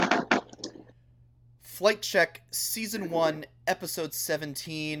Flight Check Season 1, Episode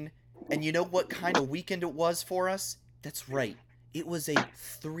 17. And you know what kind of weekend it was for us? That's right. It was a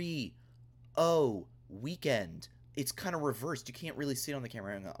 3-0 weekend. It's kind of reversed. You can't really see it on the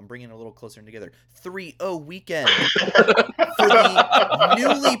camera. I'm bringing it a little closer together. 3-0 weekend for the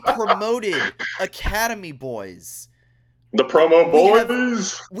newly promoted Academy Boys. The promo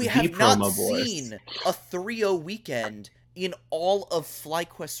boys. We have not seen a 3-0 weekend in all of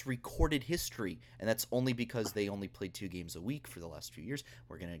FlyQuest's recorded history, and that's only because they only played 2 games a week for the last few years.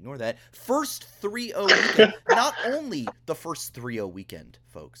 We're going to ignore that. First 3-0 weekend. Not only the first 3-0 weekend,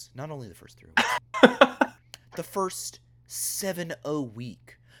 folks. Not only the first 3-0 weekend. The first 7-0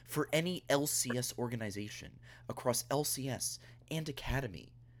 week for any LCS organization across LCS and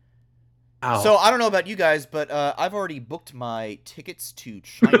Academy. Ow. So I don't know about you guys, but I've already booked my tickets to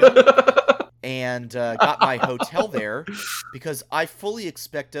China and got my hotel there because I fully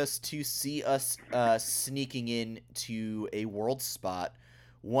expect us to see us sneaking in to a world spot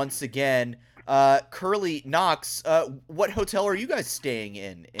once again. Curly, Knox, what hotel are you guys staying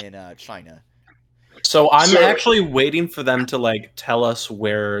in China? So I'm actually waiting for them to tell us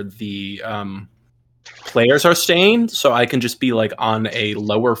where the players are staying, so I can just be on a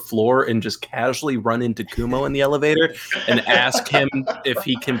lower floor and just casually run into Kumo in the elevator and ask him if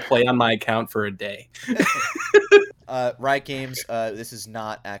he can play on my account for a day. Riot Games, this is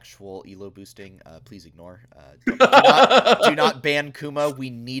not actual elo boosting. Please ignore. Do not ban Kumo. We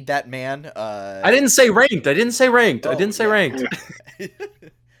need that man. I didn't say ranked. I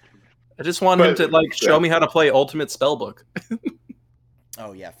just want him to show me how to play Ultimate Spellbook.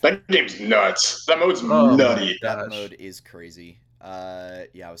 Oh yeah, that game's nuts. That mode's nutty. That mode is crazy. I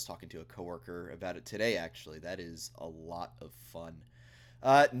was talking to a coworker about it today. Actually, that is a lot of fun.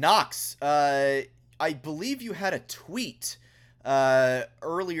 Knox, I believe you had a tweet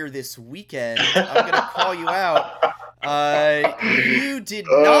earlier this weekend. I'm gonna call you out. You did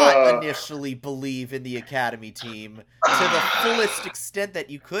not initially believe in the Academy team to the fullest extent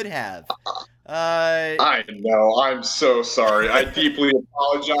that you could have. I know. I'm so sorry. I deeply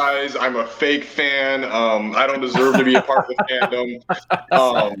apologize. I'm a fake fan. I don't deserve to be a part of the fandom.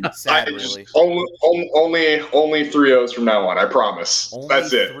 Sad, really. Only 3-0s from now on. I promise.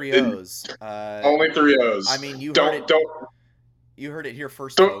 That's it. 3-0s. Only 3-0s. I mean, you heard it here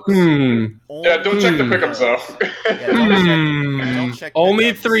first, folks. Yeah, don't check the pickups though. Don't check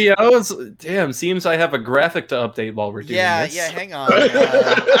only 3-0s? Damn, seems I have a graphic to update while we're doing this. Yeah, hang on.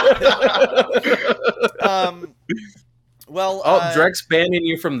 Drex banning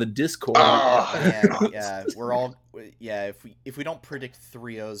you from the Discord. We're all if we don't predict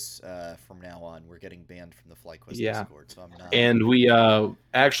 3-0s from now on, we're getting banned from the FlyQuest Discord. So I'm not. And we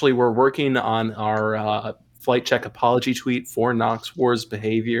actually we're working on our Flight Check apology tweet for Nox Wars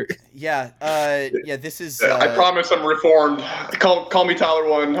behavior. This is. I promise I'm reformed. Call me Tyler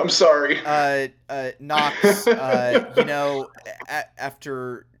One. I'm sorry. Nox, after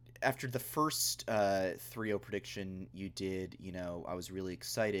the first 3-0 prediction you did, I was really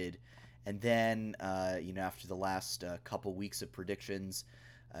excited, and then after the last couple weeks of predictions,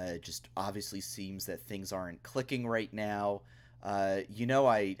 it just obviously seems that things aren't clicking right now. I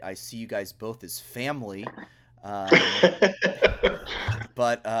see you guys both as family,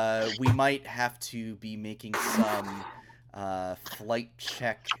 but we might have to be making some Flight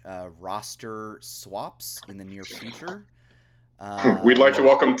Check roster swaps in the near future. We'd like to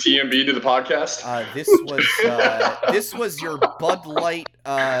welcome TMB to the podcast. This was your Bud Light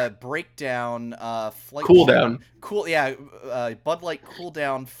breakdown flight cooldown. Bud Light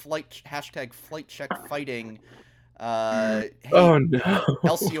cooldown hashtag Flight Check fighting. Hey, oh no,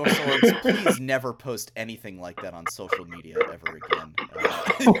 LCO Swords, please never post anything like that on social media ever again.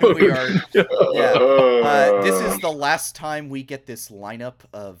 This is the last time we get this lineup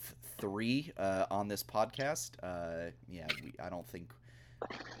of 3 on this podcast. I don't think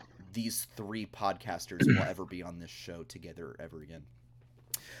these 3 podcasters will ever be on this show together ever again.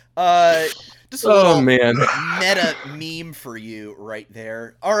 Just a little meta meme for you right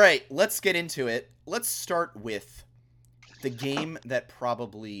there. All right, let's get into it. Let's start with the game that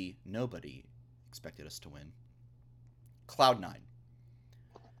probably nobody expected us to win. Cloud9.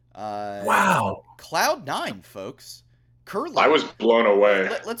 Wow. Cloud9, folks. Curly. I was blown away.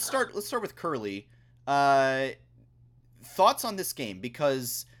 Let's start with Curly. Thoughts on this game,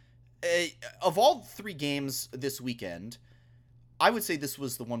 because of all 3 games this weekend, I would say this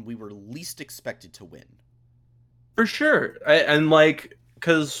was the one we were least expected to win. For sure.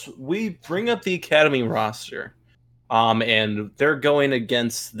 Because we bring up the Academy roster, and they're going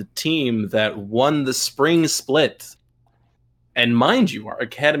against the team that won the spring split. And mind you, our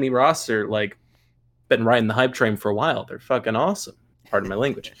Academy roster, been riding the hype train for a while. They're fucking awesome. Pardon my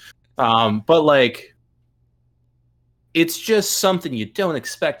language. But like, it's just something you don't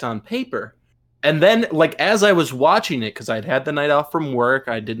expect on paper. And then, like, as I was watching it, because I'd had the night off from work,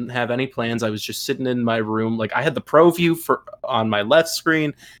 I didn't have any plans. I was just sitting in my room. Like, I had the Pro View on my left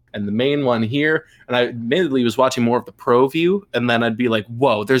screen and the main one here. And I admittedly was watching more of the Pro View. And then I'd be like,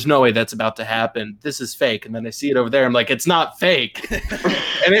 whoa, there's no way that's about to happen. This is fake. And then I see it over there. I'm like, it's not fake.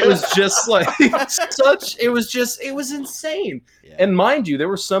 And it was just like it was insane. Yeah. And mind you, there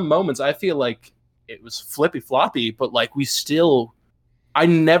were some moments I feel like it was flippy floppy, but like I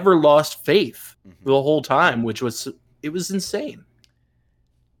never lost faith the whole time, it was insane.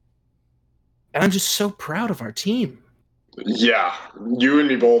 And I'm just so proud of our team. Yeah, you and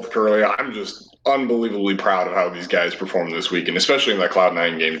me both, Curly. I'm just unbelievably proud of how these guys performed this weekend, especially in that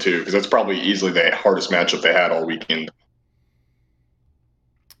Cloud9 game too, because that's probably easily the hardest matchup they had all weekend.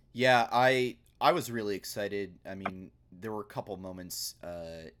 Yeah, I was really excited. I mean, there were a couple moments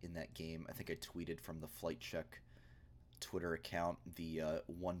in that game. I think I tweeted from the Flight Check Twitter account the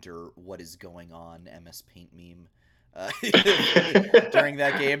wonder what is going on MS Paint meme during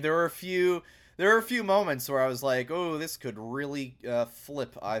that game. There were a few moments where I was like, oh, this could really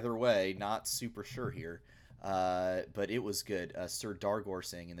flip either way. Not super sure here, but it was good. Sir Dargor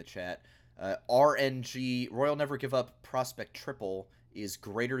saying in the chat, RNG Royal Never Give Up Prospect Triple is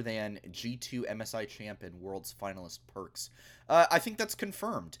greater than G2 MSI Champ and World's Finalist perks. I think that's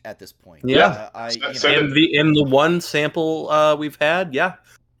confirmed at this point. Yeah, in the one sample we've had, yeah.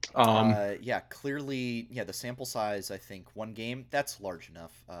 Clearly, the sample size, I think one game, that's large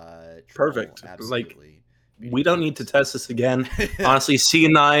enough. Perfect. Absolutely. Like, we don't need to test this again. Honestly,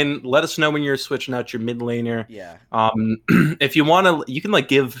 C9, let us know when you're switching out your mid laner. Yeah. If you want to, you can like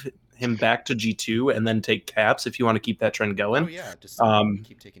give him back to G2 and then take caps if you want to keep that trend going. Oh yeah, just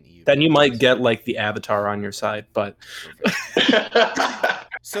keep taking EU. Then you might get like the avatar on your side, but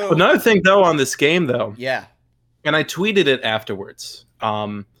so another thing though on this game though. Yeah. And I tweeted it afterwards.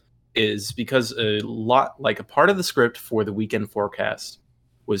 Is because a part of the script for the weekend forecast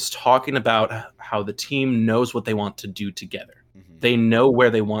was talking about how the team knows what they want to do together. Mm-hmm. They know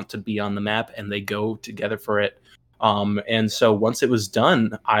where they want to be on the map and they go together for it. And so once it was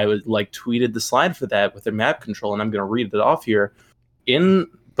done, I would tweeted the slide for that with their map control, and I'm going to read it off here.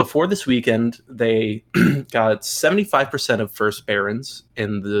 Before this weekend, they got 75% of first Barons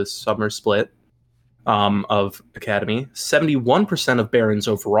in the summer split of Academy, 71% of Barons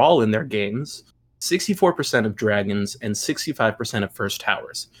overall in their games, 64% of Dragons, and 65% of first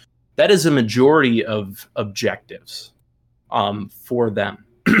Towers. That is a majority of objectives for them.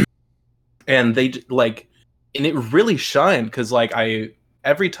 And they and it really shined because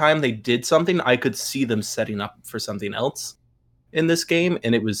every time they did something, I could see them setting up for something else in this game,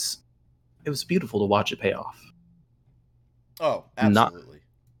 and it was beautiful to watch it pay off. Oh, absolutely.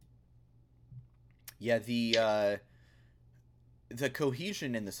 Yeah, the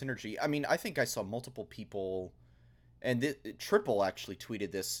cohesion and the synergy. I mean, I think I saw multiple people, and Triple actually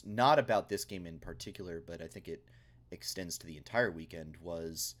tweeted this, not about this game in particular, but I think it extends to the entire weekend,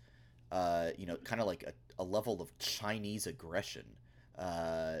 was kind of like a level of Chinese aggression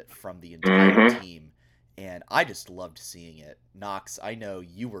from the entire team. And I just loved seeing it. Nox, I know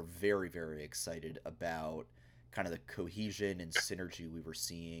you were very, very excited about kind of the cohesion and synergy we were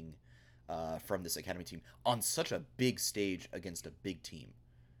seeing from this Academy team on such a big stage against a big team.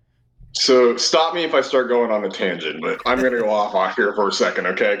 So stop me if I start going on a tangent, but I'm going to go off here for a second,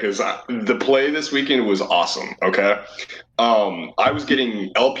 okay? Because the play this weekend was awesome, okay? I was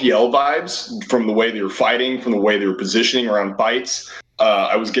getting LPL vibes from the way they were fighting, from the way they were positioning around fights.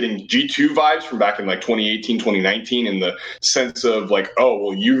 I was getting G2 vibes from back in 2018, 2019 in the sense of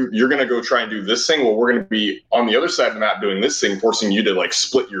you're going to go try and do this thing. Well, we're going to be on the other side of the map doing this thing, forcing you to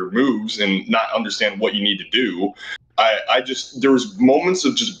split your moves and not understand what you need to do. There was moments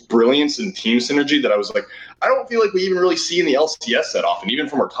of just brilliance and team synergy that I was like, I don't feel like we even really see in the LCS that often, even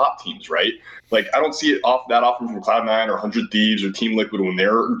from our top teams, right? I don't see it that often from Cloud9 or 100 Thieves or Team Liquid when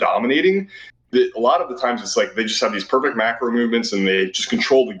they're dominating. A lot of the times it's they just have these perfect macro movements and they just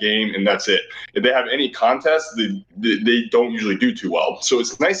control the game and that's it. If they have any contest, they don't usually do too well. So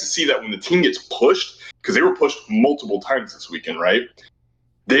it's nice to see that when the team gets pushed, because they were pushed multiple times this weekend, right?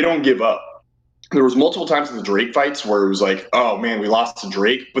 They don't give up. There was multiple times in the Drake fights where it was oh man, we lost to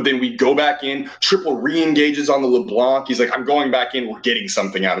Drake, but then we go back in, Triple re-engages on the LeBlanc. He's I'm going back in, we're getting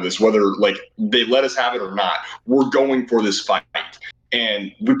something out of this, whether they let us have it or not. We're going for this fight.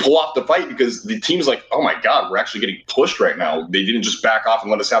 And we pull off the fight because the team's oh my God, we're actually getting pushed right now. They didn't just back off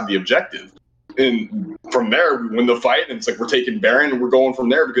and let us have the objective. And from there, we win the fight, and it's like we're taking Baron, and we're going from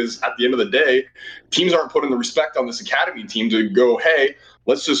there because at the end of the day, teams aren't putting the respect on this academy team to go, hey,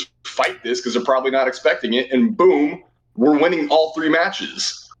 let's just fight this because they're probably not expecting it, and boom, we're winning all 3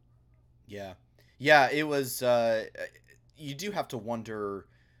 matches. Yeah, it was. You do have to wonder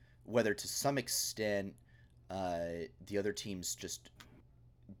whether, to some extent, the other teams just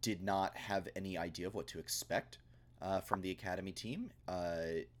did not have any idea of what to expect from the academy team.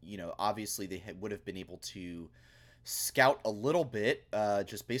 Obviously they would have been able to scout a little bit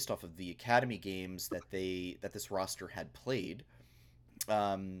just based off of the academy games that this roster had played.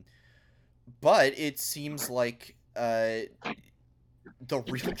 But it seems like the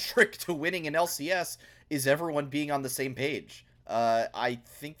real trick to winning an LCS is everyone being on the same page. I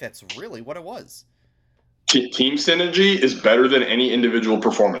think that's really what it was. Team synergy is better than any individual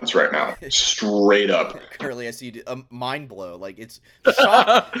performance right now. Straight up. Curly, I see a mind blow. Like, it's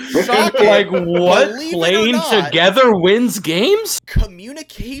shocking. Like, what? Playing together wins games?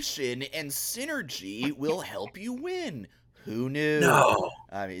 Communication and synergy will help you win. Who knew? No.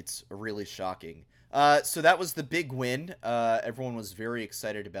 I mean, it's really shocking. So that was the big win. Everyone was very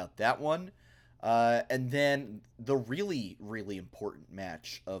excited about that one. And then the really, really important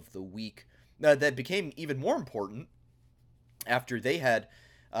match of the week that became even more important after they had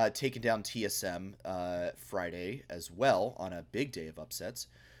taken down TSM Friday as well on a big day of upsets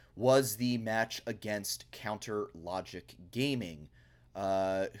was the match against Counter Logic Gaming,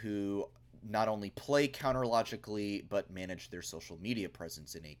 who not only play counterlogically but manage their social media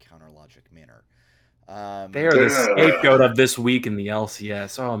presence in a counterlogic manner. They are the scapegoat of this week in the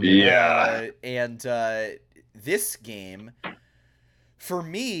LCS. Oh man. Yeah. And this game, for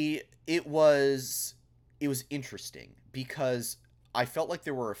me, it was interesting because I felt like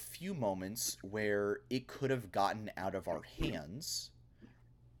there were a few moments where it could have gotten out of our hands,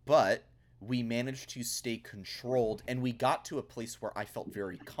 but we managed to stay controlled, and we got to a place where I felt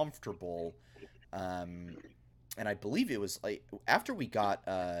very comfortable. And I believe it was like after we got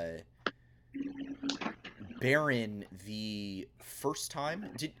Baron the first time.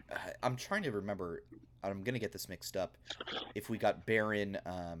 I'm trying to remember. I'm going to get this mixed up. If we got Baron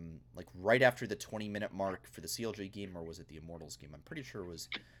like right after the 20-minute mark for the CLG game, or was it the Immortals game? I'm pretty sure it was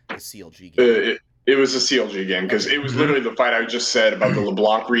the CLG game. It was a CLG game because it was literally the fight I just said about the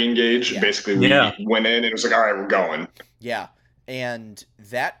LeBlanc re-engage. Yeah. Basically, we went in and it was like, all right, we're going. Yeah, and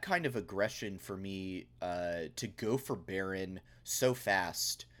that kind of aggression for me to go for Baron so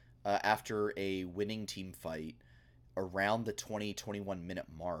fast after a winning team fight around the 20-21 minute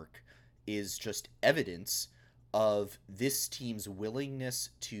mark is just evidence of this team's willingness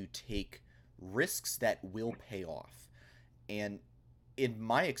to take risks that will pay off. And in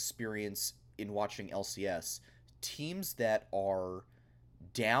my experience in watching LCS, teams that are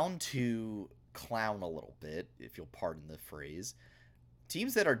down to clown a little bit, if you'll pardon the phrase,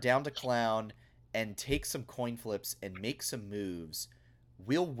 teams that are down to clown and take some coin flips and make some moves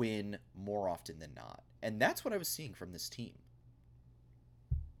will win more often than not. And that's what I was seeing from this team.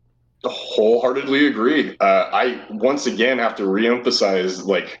 Wholeheartedly agree. I once again have to reemphasize,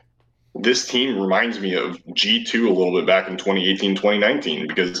 like, this team reminds me of G2 a little bit back in 2018, 2019,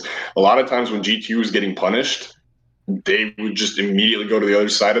 because a lot of times when G2 was getting punished, they would just immediately go to the other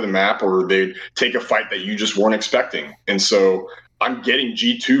side of the map, or they'd take a fight that you just weren't expecting. And so I'm getting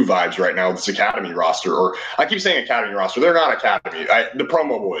G2 vibes right now with this Academy roster, or I keep saying Academy roster. They're not Academy. The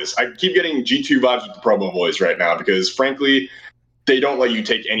Promo Boys. I keep getting G2 vibes with the Promo Boys right now because, frankly, they don't let you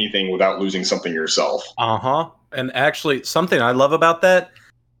take anything without losing something yourself. And actually, something I love about that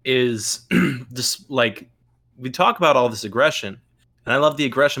is just like we talk about all this aggression, and I love the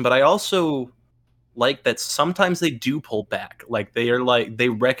aggression, but I also like that sometimes they do pull back. Like they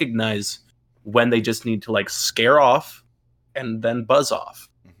recognize when they just need to like scare off and then buzz off.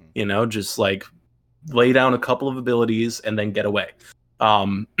 Mm-hmm. You know, just like lay down a couple of abilities and then get away.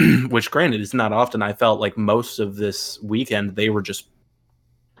 Which granted is not often. I felt like most of this weekend they were just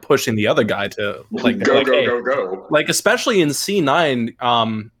pushing the other guy to like go. Like especially in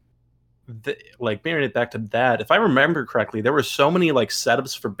C9, like mirroring it back to that, if I remember correctly, there were so many like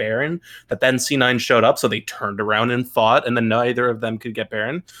setups for Baron that then C9 showed up, so they turned around and fought, and then neither of them could get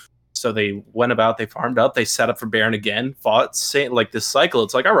Baron. So they went about, they farmed up, they set up for Baron again, fought, like this cycle.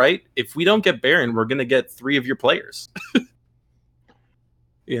 It's like, all right, if we don't get Baron, we're gonna get 3 of your players.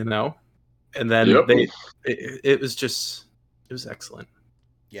 You know, and then it was excellent.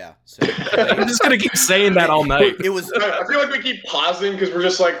 Yeah, so I'm just gonna keep saying that all night. I feel like we keep pausing because we're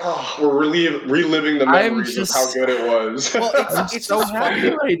just like, we're reliving the memories of how good it was. Well, it's so happy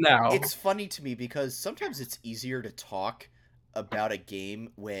right now. It's funny to me because sometimes it's easier to talk about a game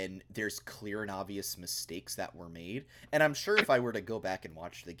when there's clear and obvious mistakes that were made. And I'm sure if I were to go back and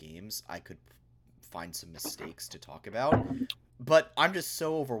watch the games, I could find some mistakes to talk about. But I'm just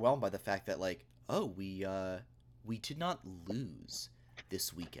so overwhelmed by the fact that, like, oh, we did not lose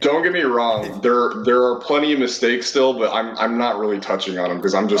this weekend. Don't get me wrong. There are plenty of mistakes still, but I'm not really touching on them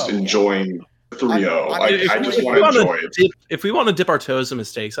because I'm just enjoying 3-0. I just want to enjoy it. If we want to dip our toes in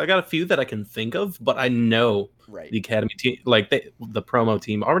mistakes, I got a few that I can think of, but I know the Academy team, like the promo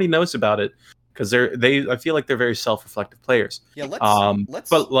team, already knows about it because I feel like they're very self-reflective players. Yeah,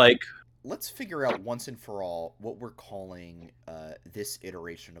 let's figure out once and for all what we're calling this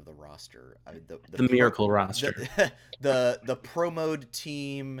iteration of the roster. The miracle roster. The Pro Mode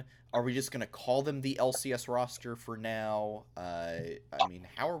team. Are we just going to call them the LCS roster for now? I mean,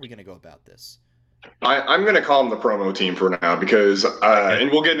 how are we going to go about this? I'm going to call them the promo team for now because, and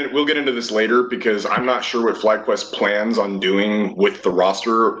we'll get into this later because I'm not sure what FlyQuest plans on doing with the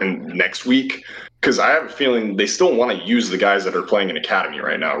roster next week. Because I have a feeling they still want to use the guys that are playing in Academy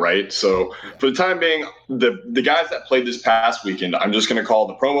right now, right? So for the time being, the guys that played this past weekend, I'm just going to call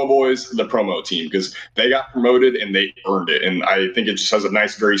the promo boys the promo team because they got promoted and they earned it. And I think it just has a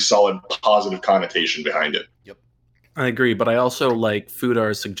nice, very solid, positive connotation behind it. Yep. I agree, but I also like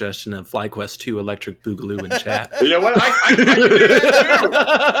Fudar's suggestion of FlyQuest 2 Electric Boogaloo in chat. You know what? I can do that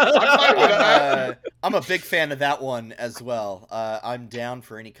too. I'm a big fan of that one as well. I'm down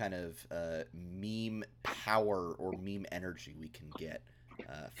for any kind of meme power or meme energy we can get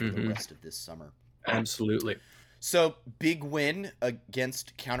for the rest of this summer. Absolutely. So, big win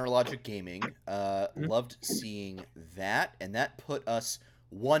against Counterlogic Gaming. Loved seeing that, and that put us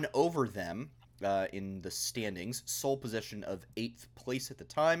one over them. In the standings, sole possession of 8th place at the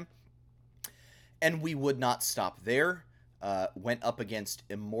time. And we would not stop there. Went up against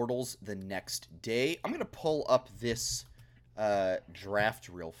Immortals the next day. I'm going to pull up this draft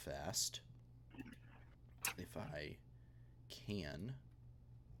real fast. If I can.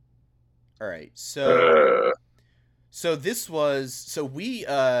 Alright, so this was... So we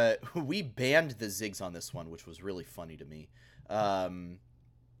banned the Ziggs on this one, which was really funny to me.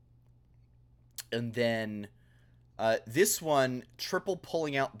 And then this one, triple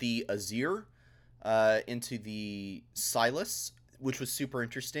pulling out the Azir into the Sylas, which was super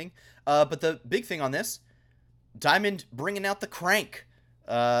interesting. But the big thing on this, Diamond bringing out the Crank.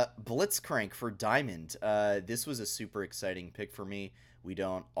 Blitzcrank for Diamond. This was a super exciting pick for me. We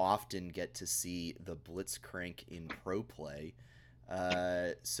don't often get to see the Blitzcrank in pro play.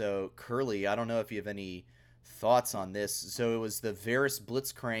 So, Curly, I don't know if you have any thoughts on this. So it was the Varus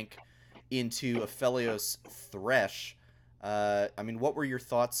Blitzcrank into Aphelios Thresh. I mean, what were your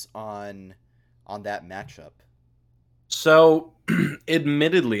thoughts on that matchup? So,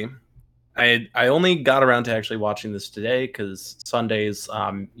 admittedly, I only got around to actually watching this today because Sundays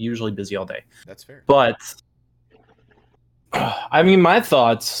I'm usually busy all day. That's fair. But, I mean, my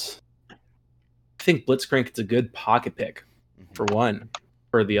thoughts, I think Blitzcrank is a good pocket pick, for one,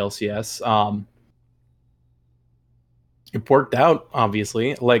 for the LCS. It worked out,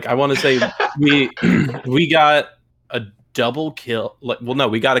 obviously. Like, I want to say we got a double kill.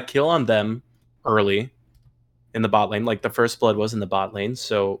 We got a kill on them early in the bot lane. Like, the first blood was in the bot lane,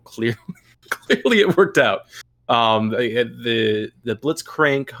 so clearly it worked out. The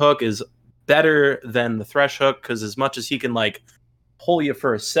Blitzcrank hook is better than the Thresh hook because as much as he can, like, pull you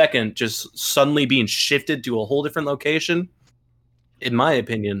for a second, just suddenly being shifted to a whole different location, in my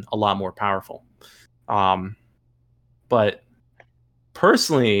opinion, a lot more powerful. But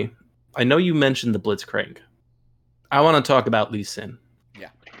personally, I know you mentioned the Blitzcrank. I want to talk about Lee Sin. Yeah.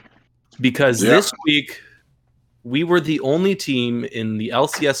 Because this week, we were the only team in the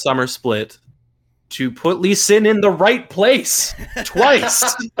LCS Summer Split to put Lee Sin in the right place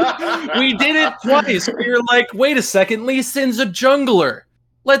twice. We did it twice. We were like, wait a second, Lee Sin's a jungler.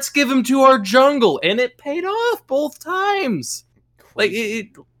 Let's give him to our jungle. And it paid off both times. Like, it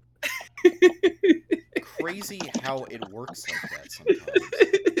crazy how it works like that sometimes.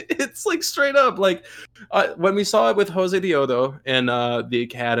 It's like straight up like when we saw it with Jose Diodo and the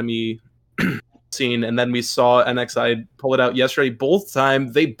Academy scene, and then we saw NXI pull it out yesterday. Both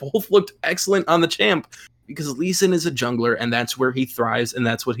times they both looked excellent on the champ because Lee Sin is a jungler and that's where he thrives and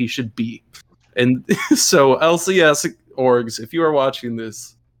that's what he should be. And so LCS orgs, if you are watching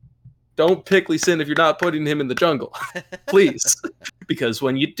this, don't pick Lee Sin if you're not putting him in the jungle, please. Because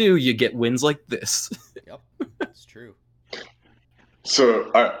when you do, you get wins like this. Yep, that's true.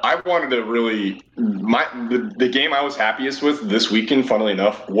 So I wanted to really the game I was happiest with this weekend, funnily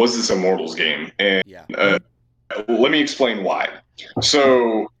enough, was this Immortals game, and let me explain why.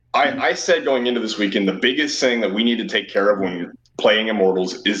 So I said going into this weekend, the biggest thing that we need to take care of when you're playing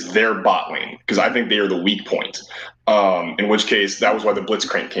Immortals is their bot lane, because I think they are the weak point. In which case, that was why the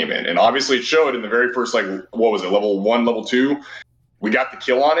Blitzcrank came in. And obviously it showed in the very first, what was it, level 1, level 2? We got the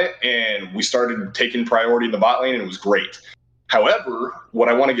kill on it, and we started taking priority in the bot lane, and it was great. However, what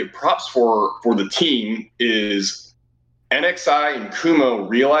I want to give props for the team is NXI and Kumo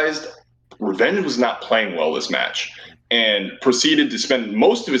realized Revenge was not playing well this match and proceeded to spend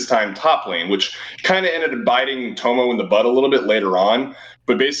most of his time top lane, which kind of ended up biting Tomo in the butt a little bit later on.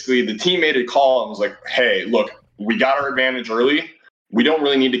 But basically, the team made a call and was like, hey, look, we got our advantage early. We don't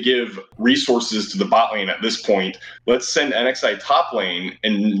really need to give resources to the bot lane at this point. Let's send NXI top lane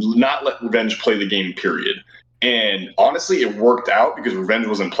and not let Revenge play the game, period. And honestly, it worked out because Revenge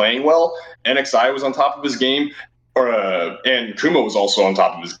wasn't playing well. NXI was on top of his game. And Kumo was also on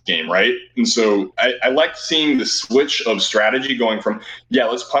top of his game, right? And so I liked seeing the switch of strategy going from,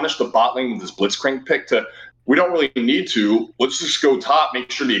 let's punish the bot lane with this Blitzcrank pick to, we don't really need to. Let's just go top,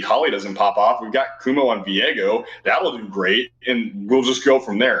 make sure the Akali doesn't pop off. We've got Kumo on Viego. That'll do great, and we'll just go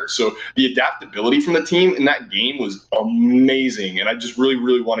from there. So the adaptability from the team in that game was amazing, and I just really,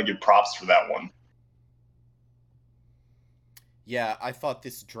 really want to give props for that one. Yeah, I thought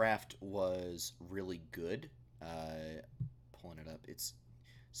this draft was really good. Pulling it up, it's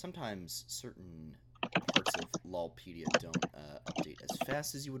sometimes certain parts of Lolpedia don't update as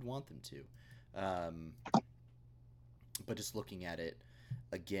fast as you would want them to. But just looking at it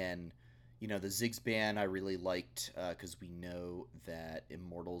again, the Ziggs ban I really liked because we know that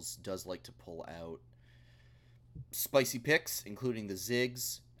Immortals does like to pull out spicy picks, including the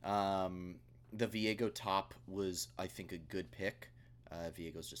Ziggs. The Viego top was, I think, a good pick.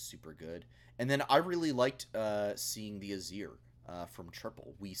 Viego's just super good. And then I really liked seeing the Azir from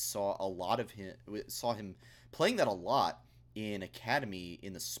Triple. We saw a lot of him. We saw him playing that a lot in Academy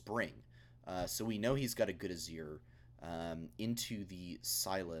in the spring. So we know he's got a good Azir. Into the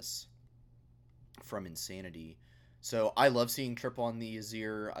Sylas from Insanity. So I love seeing Triple on the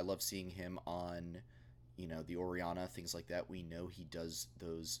Azir. I love seeing him on, the Orianna, things like that. We know he does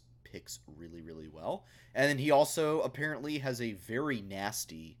those picks really, really well. And then he also apparently has a very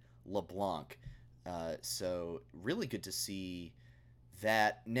nasty LeBlanc. So really good to see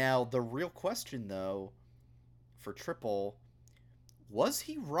that. Now, the real question, though, for Triple, was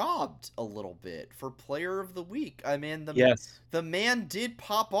he robbed a little bit for Player of the Week? I mean, the man did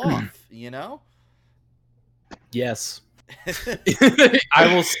pop off, Yes.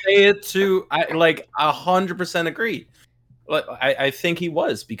 I will say it too. I 100% agree. I think he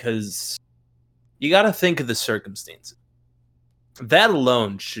was, because you got to think of the circumstances. That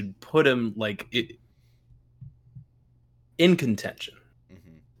alone should put him in contention.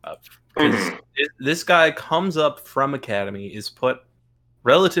 Mm-hmm. This guy comes up from Academy, is put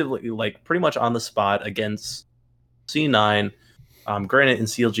relatively pretty much on the spot against C9, granted in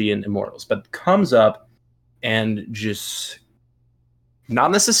CLG and Immortals, but comes up and just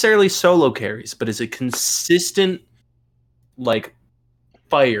not necessarily solo carries, but is a consistent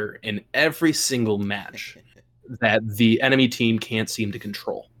fire in every single match that the enemy team can't seem to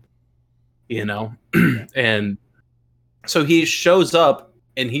control, and so he shows up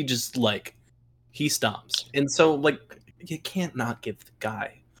and he just he stomps, and so you can't not give the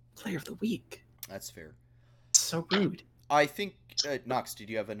guy Player of the Week. That's fair. So rude. I think, Nox, did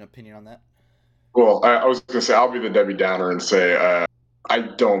you have an opinion on that? Well, I was going to say, I'll be the Debbie Downer and say, I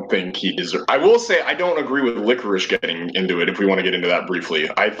don't think he deserves. I will say, I don't agree with Licorice getting into it, if we want to get into that briefly.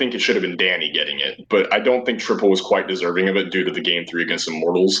 I think it should have been Danny getting it, but I don't think Triple was quite deserving of it due to the game 3 against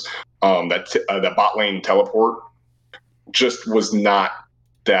Immortals. That bot lane teleport just was not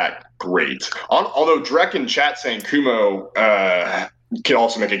that great. Although Drek in chat saying Kumo can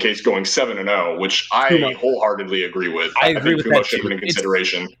also make a case going 7-0, which I wholeheartely agree with. I agree with Kumo that should have been in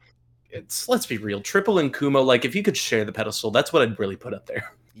consideration. Let's be real. Triple and Kumo, if you could share the pedestal, that's what I'd really put up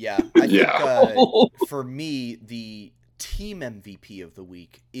there. Yeah, I think for me, the team MVP of the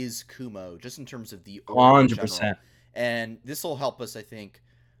week is Kumo, just in terms of the 100%. And this will help us, I think,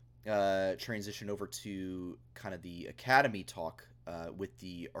 transition over to kind of the Academy talk with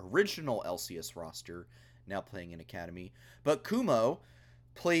the original LCS roster now playing in Academy. But Kumo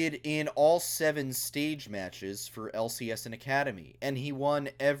played in all 7 stage matches for LCS and Academy, and he won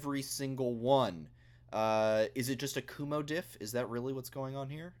every single one. Is it just a Kumo diff? Is that really what's going on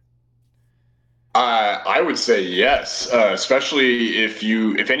here? I would say yes, especially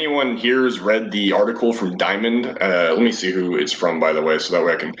if anyone here has read the article from Diamond. Let me see who it's from, by the way, so that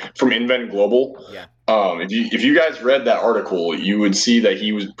way I can, from Invent Global. Yeah. If you guys read that article, you would see that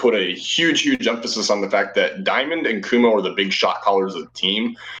he was put a huge emphasis on the fact that Diamond and Kumo are the big shot callers of the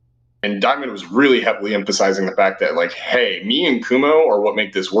team. And Diamond was really heavily emphasizing the fact that, like, hey, me and Kumo are what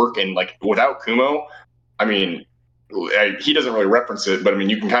make this work. And, like, without Kumo, I mean, he doesn't really reference it, but I mean,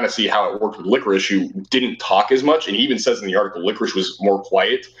 you can kind of see how it worked with Licorice, who didn't talk as much. And he even says in the article, Licorice was more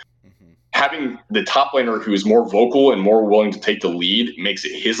quiet. Having the top laner who is more vocal and more willing to take the lead makes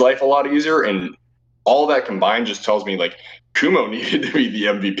it his life a lot easier. And all that combined just tells me, like, Kumo needed to be the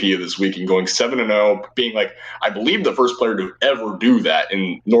MVP of this week and going 7-0, being, like, I believe the first player to ever do that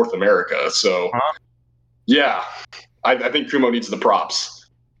in North America. So, yeah, I think Kumo needs the props.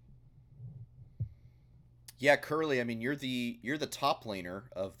 Yeah, Curly, I mean, you're the top laner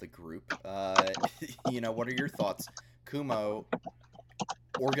of the group. What are your thoughts? Kumo,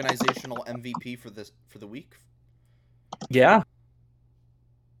 organizational MVP for the week? Yeah.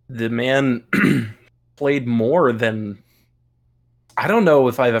 The man played more than, I don't know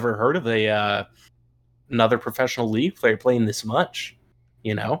if I've ever heard of another professional league player playing this much,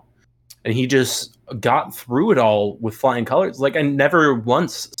 and he just got through it all with flying colors. Like, I never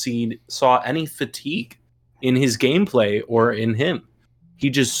once saw any fatigue in his gameplay or in him. He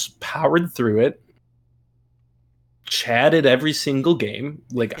just powered through it, chatted every single game.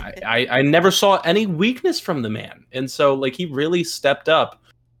 Like, I never saw any weakness from the man. And so, like, he really stepped up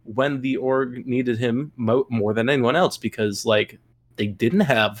when the org needed him more than anyone else, because, like, they didn't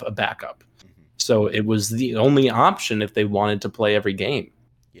have a backup. So it was the only option if they wanted to play every game.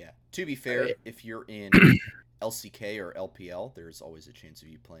 Yeah. To be fair, if you're in LCK or LPL, there's always a chance of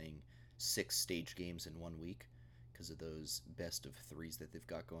you playing 6 stage games in 1 week because of those best of 3s that they've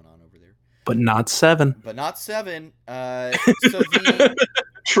got going on over there. But not 7.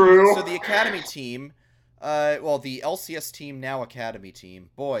 True. So the Academy team, the LCS team, now Academy team,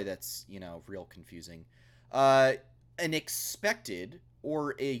 boy, that's, real confusing. An expected,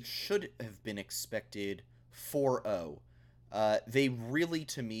 or a should have been expected, 4-0. They really,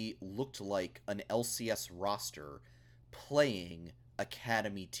 to me, looked like an LCS roster playing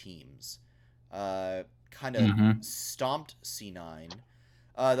Academy teams. Kind of stomped C9.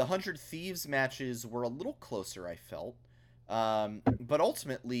 The 100 Thieves matches were a little closer, I felt. But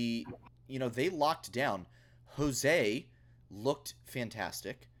ultimately, they locked down. Jose looked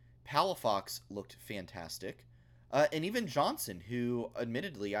fantastic. Palafox looked fantastic. And even Johnson, who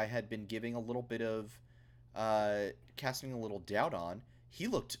admittedly I had been giving a little bit of casting a little doubt on, he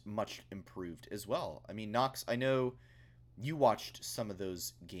looked much improved as well. I mean, Nox, I know you watched some of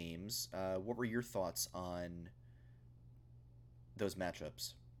those games. What were your thoughts on those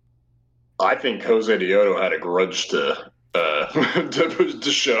matchups? I think Jose Diodo had a grudge to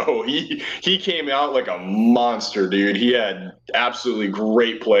show. He came out like a monster, dude. He had absolutely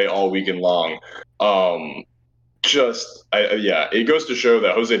great play all weekend long. It goes to show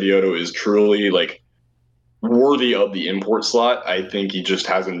that Jose Diodo is truly, like, worthy of the import slot. I think he just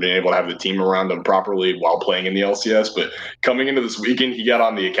hasn't been able to have the team around him properly while playing in the LCS. But coming into this weekend, he got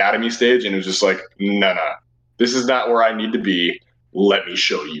on the Academy stage and it was just like, no, this is not where I need to be. Let me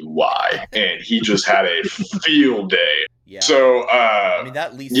show you why. And he just had a field day. Yeah. So,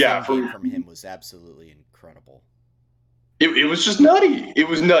 that Lee Sin game from him was absolutely incredible. It was just nutty. It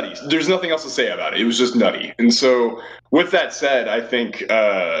was nutty. There's nothing else to say about it. It was just nutty. And so, with that said, I think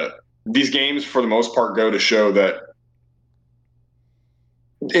these games, for the most part, go to show that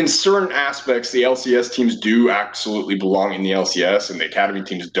in certain aspects, the LCS teams do absolutely belong in the LCS, and the Academy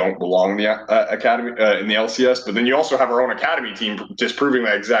teams don't belong in the Academy in the LCS. But then you also have our own Academy team just proving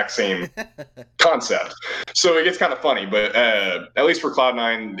that exact same concept. So it gets kind of funny. But at least for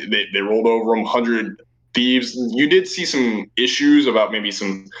Cloud9, they rolled over them. 100 Thieves. You did see some issues about maybe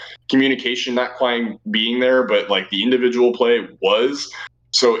some communication not quite being there, but like the individual play was.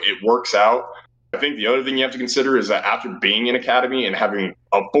 So it works out. I think the other thing you have to consider is that after being in Academy and having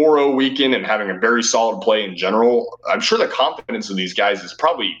a 4-0 weekend and having a very solid play in general, I'm sure the confidence of these guys is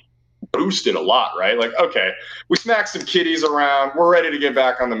probably boosted a lot, right? Like, okay, we smacked some kiddies around. We're ready to get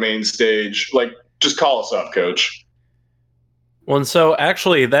back on the main stage. Like, just call us up, coach. Well, and so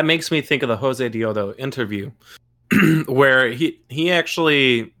actually that makes me think of the Jose Diodo interview where he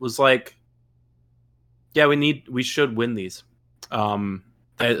actually was like, yeah, we should win these.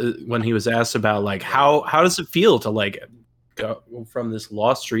 When he was asked about, like, how does it feel to, like, go from this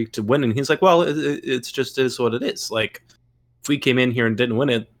loss streak to winning, he's like, well, it's just is what it is. Like, if we came in here and didn't win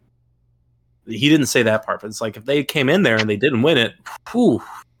it, he didn't say that part, but it's like if they came in there and they didn't win it, whew,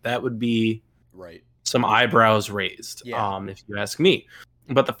 that would be right. Some eyebrows raised, if you ask me.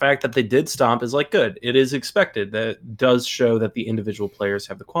 But the fact that they did stomp is, like, good. It is expected. That does show that the individual players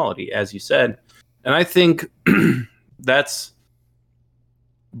have the quality, as you said. And I think that's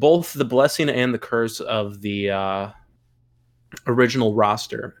both the blessing and the curse of the original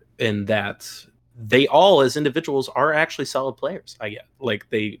roster, in that they all, as individuals, are actually solid players. I get like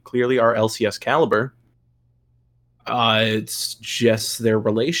they clearly are LCS caliber. It's just their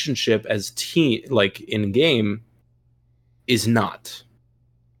relationship as team, like in game, is not.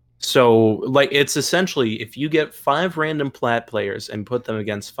 So, like, it's essentially if you get 5 random plat players and put them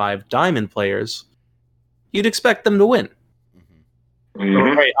against 5 diamond players, you'd expect them to win.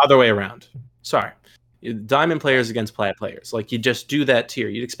 Or wait, other way around. Sorry. Diamond players against plat players. Like, you just do that tier.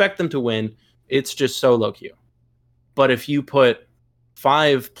 You'd expect them to win. It's just solo queue. But if you put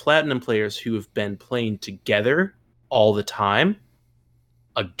 5 platinum players who have been playing together all the time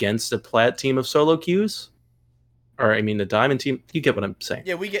against a plat team of solo queues, or I mean the diamond team, you get what I'm saying.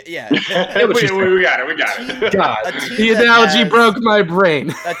 Yeah, we got it. God, the analogy broke my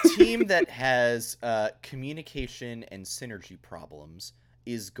brain. A team that has communication and synergy problems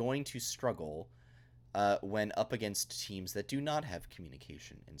is going to struggle when up against teams that do not have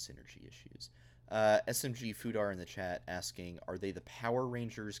communication and synergy issues. SMG Foodar in the chat asking, are they the Power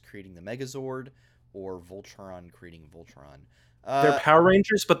Rangers creating the Megazord or Voltron creating Voltron? They're Power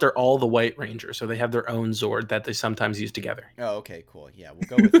Rangers, but they're all the White Rangers, so they have their own Zord that they sometimes use together. Oh, okay, cool. Yeah, we'll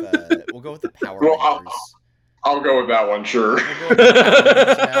go with the Power Rangers. I'll go with that one, sure. We'll go with the Power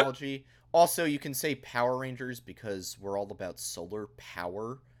Rangers analogy. Also, you can say Power Rangers because we're all about solar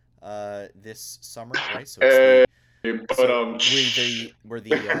power this summer, right? So it's we're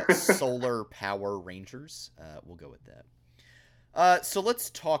the Solar Power Rangers. We'll go with that. So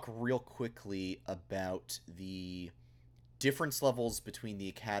let's talk real quickly about the difference levels between the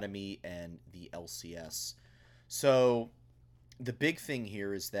Academy and the LCS. So the big thing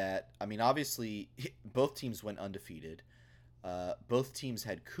here is that, I mean, obviously, both teams went undefeated. Both teams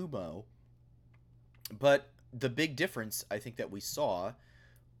had Kumo. But the big difference, I think, that we saw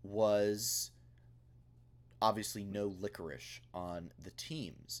was obviously no Licorice on the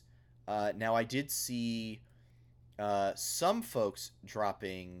teams. Now, I did see some folks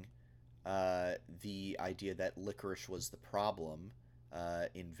dropping the idea that Licorice was the problem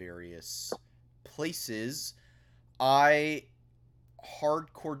in various places. I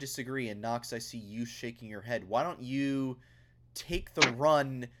hardcore disagree, and Nox, I see you shaking your head. Why don't you take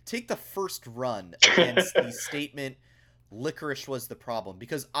the first run against the statement Licorice was the problem?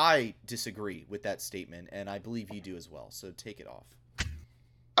 Because I disagree with that statement, and I believe you do as well, so take it off.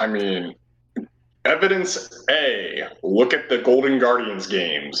 I mean, evidence A, look at the Golden Guardians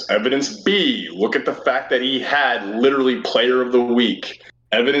games. Evidence B, look at the fact that he had literally Player of the Week.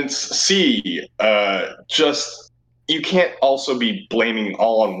 Evidence C, you can't also be blaming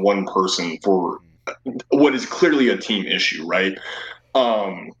all on one person for what is clearly a team issue, right?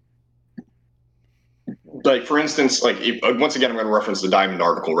 Like, for instance, once again, I'm going to reference the Diamond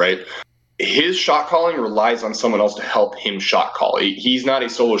article, right? His shot calling relies on someone else to help him shot call. He's not a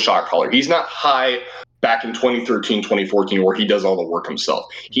solo shot caller. He's not high back in 2013, 2014, where he does all the work himself.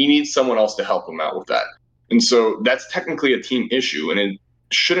 He needs someone else to help him out with that. And so that's technically a team issue, and it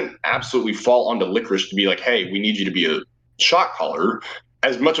shouldn't absolutely fall onto Licorice to be like, hey, we need you to be a shot caller.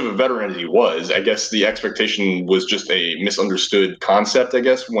 As much of a veteran as he was, I guess the expectation was just a misunderstood concept, I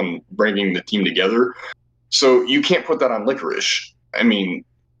guess, when bringing the team together. So you can't put that on Licorice. I mean,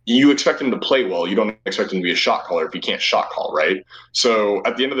 you expect him to play well. You don't expect him to be a shot caller if he can't shot call, right? So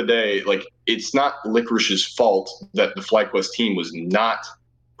at the end of the day, like, it's not Licorice's fault that the FlyQuest team was not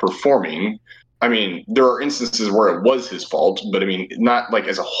performing. I mean, there are instances where it was his fault, but I mean, not like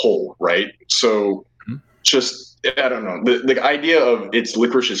as a whole, right? So just, I don't know. The idea of it's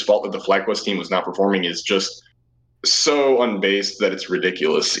Licorice's fault that the FlyQuest team was not performing is just so unbased that it's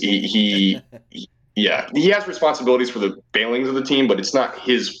ridiculous. Yeah, he has responsibilities for the failings of the team, but it's not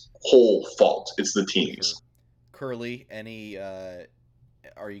his whole fault. It's the team's. Sure. Curly,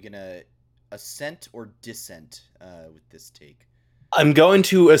 are you going to assent or dissent with this take? I'm going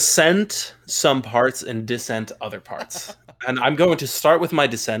to assent some parts and dissent other parts. And I'm going to start with my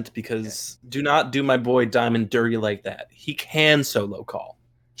dissent because do not do my boy Diamond dirty like that. He can solo call.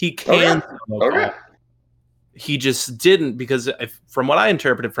 Solo call. He just didn't, because from what I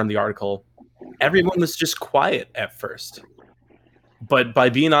interpreted from the article, everyone was just quiet at first. But by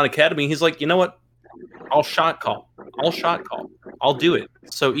being on Academy, he's like, you know what? I'll shot call. I'll do it.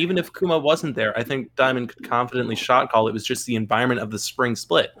 So even if Kuma wasn't there, I think Diamond could confidently shot call. It was just the environment of the spring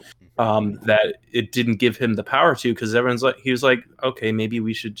split that it didn't give him the power to, because he was like, okay, maybe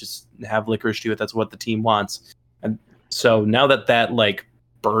we should just have Licorice do it. That's what the team wants. And so now that like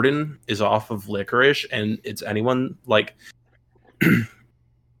burden is off of Licorice and it's anyone, like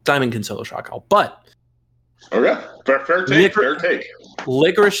Diamond can solo shot call. But okay, fair take.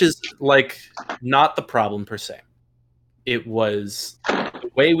 Licorice is like not the problem per se. It was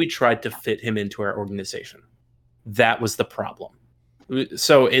way we tried to fit him into our organization. That was the problem.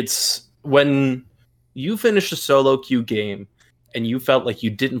 So it's when you finish a solo queue game and you felt like you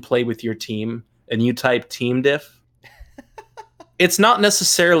didn't play with your team and you type team diff, it's not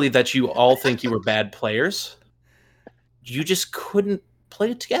necessarily that you all think you were bad players. You just couldn't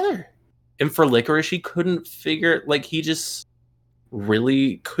play it together. And for Licorice, he couldn't figure, like, he just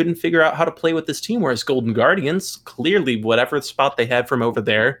really couldn't figure out how to play with this team. Whereas Golden Guardians, clearly, whatever spot they had from over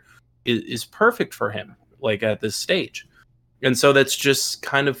there is perfect for him, like, at this stage. And so that's just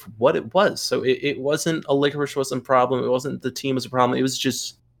kind of what it was. So it wasn't a Licorice wasn't a problem. It wasn't the team was a problem. It was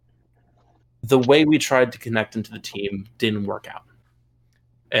just the way we tried to connect into the team didn't work out.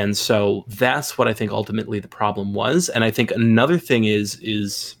 And so that's what I think ultimately the problem was. And I think another thing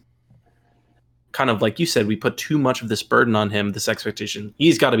is kind of like you said, we put too much of this burden on him, this expectation.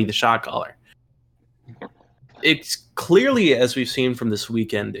 He's got to be the shot caller. It's clearly, as we've seen from this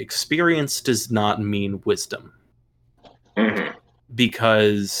weekend, experience does not mean wisdom. Mm-hmm.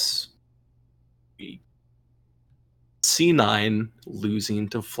 Because C9 losing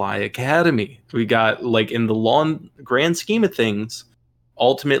to Fly Academy. We got, like, in the long grand scheme of things,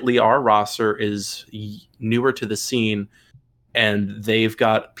 ultimately our roster is newer to the scene, and they've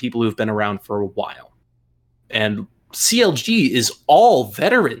got people who've been around for a while. And CLG is all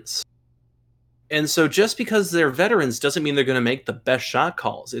veterans. And so just because they're veterans doesn't mean they're going to make the best shot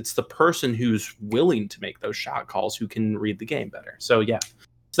calls. It's the person who's willing to make those shot calls who can read the game better. So yeah,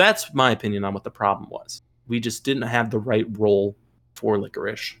 so that's my opinion on what the problem was. We just didn't have the right role for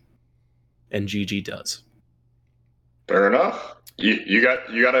Licorice, and GG does. Fair enough. You got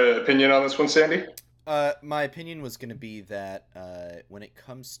an opinion on this one, Sandy? My opinion was going to be that when it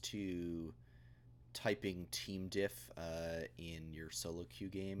comes to typing team diff in your solo queue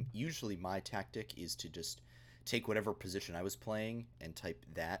game, usually my tactic is to just take whatever position I was playing and type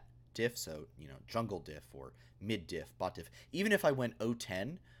that diff. So, jungle diff or mid diff, bot diff. Even if I went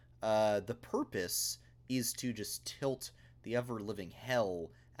O10, the purpose is to just tilt the ever-living hell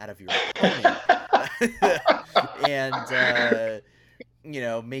out of your opponent and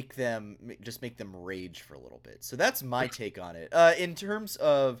make them rage for a little bit. So that's my take on it. In terms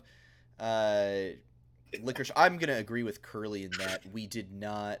of Licorice, I'm gonna agree with Curly in that we did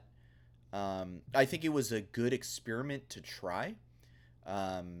not. I think it was a good experiment to try,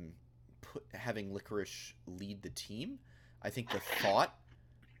 having Licorice lead the team. I think the thought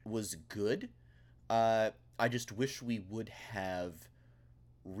was good. I just wish we would have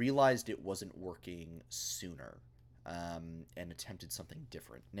realized it wasn't working sooner, and attempted something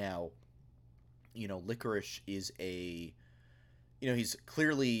different. Now, Licorice is he's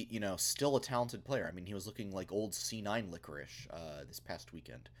clearly, still a talented player. I mean, he was looking like old C9 Licorice this past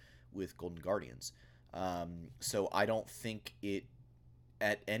weekend with Golden Guardians. So I don't think it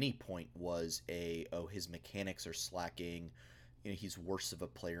at any point was his mechanics are slacking, he's worse of a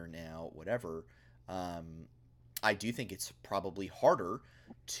player now, whatever. I do think it's probably harder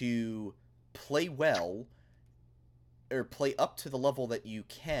to play well or play up to the level that you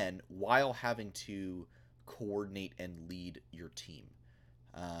can while having to coordinate and lead your team.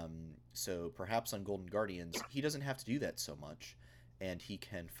 So perhaps on Golden Guardians, he doesn't have to do that so much, and he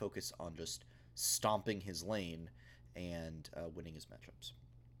can focus on just stomping his lane and winning his matchups.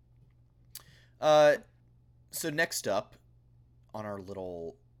 So next up on our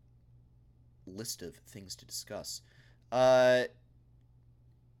little list of things to discuss,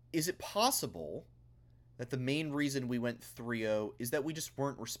 is it possible that the main reason we went 3-0 is that we just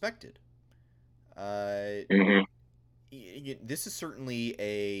weren't respected? Mm-hmm. This is certainly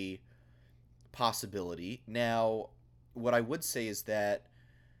a possibility. Now, what I would say is that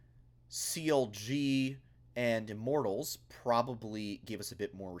CLG and Immortals probably gave us a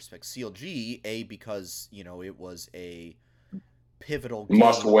bit more respect. CLG, because, it was a pivotal game.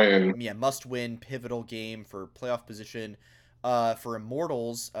 Must win. Yeah, must win, pivotal game for playoff position. For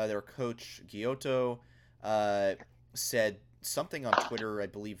Immortals, their coach, Giotto, said something on Twitter, I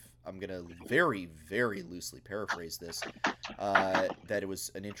believe, I'm going to very, very loosely paraphrase this, that it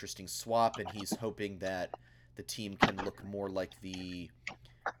was an interesting swap, and he's hoping that the team can look more like the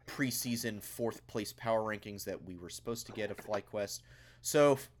preseason 4th place power rankings that we were supposed to get of FlyQuest.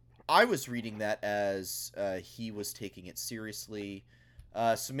 So I was reading that as he was taking it seriously.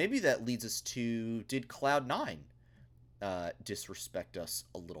 So maybe that leads us to, did Cloud9 disrespect us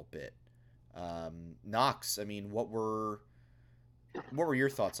a little bit? Nox, I mean, what were your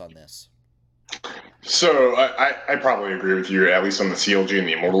thoughts on this? So I probably agree with you, at least on the CLG and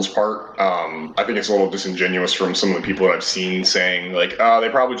the Immortals part. I think it's a little disingenuous from some of the people that I've seen saying like, they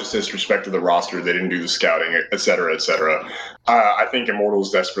probably just disrespected the roster, they didn't do the scouting, et cetera, et cetera. I think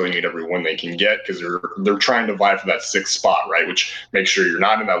Immortals desperately need every win they can get because they're trying to vie for that sixth spot, right? Which makes sure you're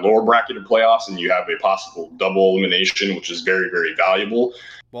not in that lower bracket of playoffs and you have a possible double elimination, which is very, very valuable.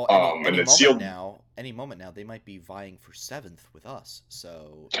 Well, any moment now, they might be vying for 7th with us.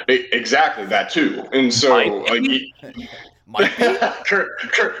 So exactly that too. And so might be.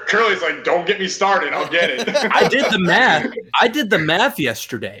 Curly's like, don't get me started. I'll get it. I did the math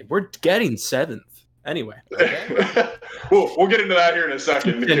yesterday. We're getting 7th. Anyway, okay. we'll get into that here in a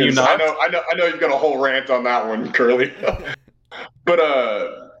second. Because I know you've got a whole rant on that one, Curly. But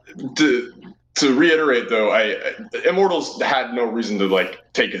to reiterate, though, Immortals had no reason to like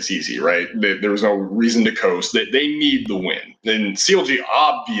take us easy, right? There was no reason to coast. They need the win, and CLG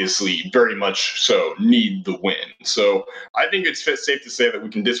obviously very much so need the win. So I think it's safe to say that we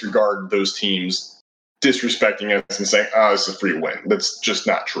can disregard those teams disrespecting us and saying, "Oh, it's a free win." That's just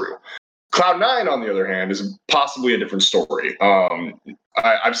not true. Cloud9, on the other hand, is possibly a different story.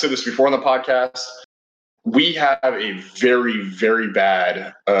 I've said this before on the podcast. We have a very, very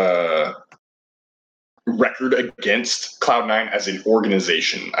bad record against Cloud9 as an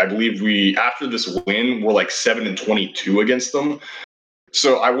organization. I believe after this win, we're like 7-22 against them.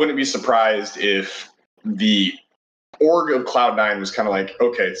 So I wouldn't be surprised if the org of Cloud9 was kind of like,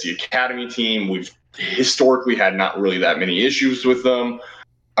 okay, it's the academy team. We've historically had not really that many issues with them.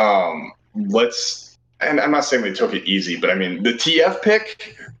 And I'm not saying they took it easy, but I mean, the TF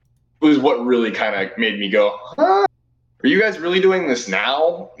pick was what really kind of made me go, huh? Are you guys really doing this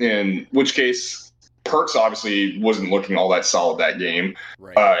now? In which case, Perkz obviously wasn't looking all that solid that game.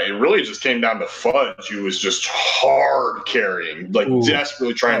 Right. It really just came down to Fudge, who was just hard carrying, like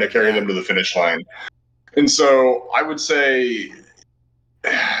desperately trying to carry them to the finish line. And so I would say,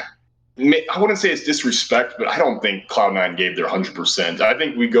 I wouldn't say it's disrespect, but I don't think Cloud9 gave their 100%. I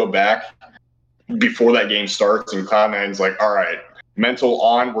think we go back before that game starts and Cloud9's like, all right, mental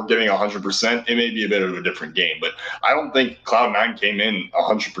on, we're giving 100%. It may be a bit of a different game, but I don't think Cloud9 came in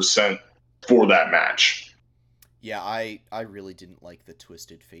 100% for that match. Yeah, I really didn't like the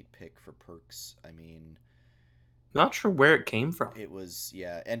Twisted Fate pick for Perkz. I mean, not sure where it came from. It was,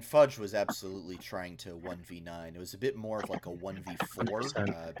 and Fudge was absolutely trying to 1v9. It was a bit more of like a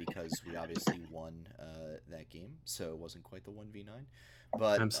 1v4 because we obviously won that game, so it wasn't quite the 1v9.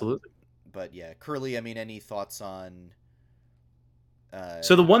 But absolutely. But yeah, Curly, I mean, any thoughts on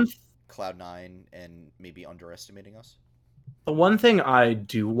so the one Cloud9 and maybe underestimating us? The one thing I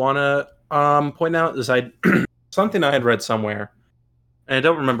do want to point out is something I had read somewhere, and I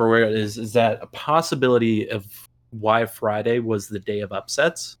don't remember where it is that a possibility of why Friday was the day of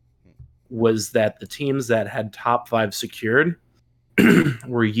upsets was that the teams that had top 5 secured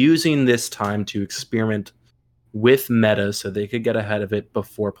were using this time to experiment with meta so they could get ahead of it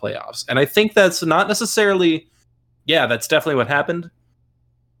before playoffs. And I think that's not necessarily, that's definitely what happened.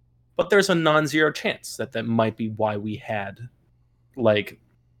 But there's a non-zero chance that might be why we had like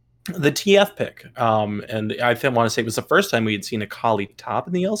the TF pick. And I want to say it was the first time we had seen Akali top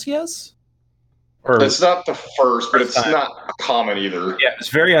in the LCS. It's not the first, but it's not common either. Yeah, it's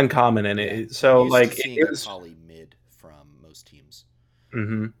very uncommon, and it was Akali mid from most teams.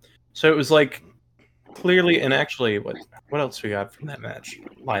 Mm-hmm. So it was like clearly, and actually, what else we got from that match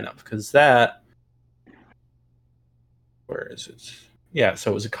lineup? Because where is it? Yeah,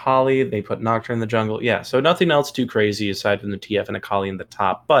 so it was Akali. They put Nocturne in the jungle. Yeah, so nothing else too crazy aside from the TF and Akali in the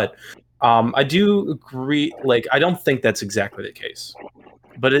top. But I do agree. Like, I don't think that's exactly the case.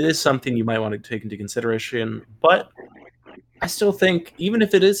 But it is something you might want to take into consideration. But I still think, even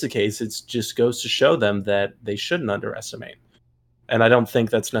if it is the case, it just goes to show them that they shouldn't underestimate. And I don't think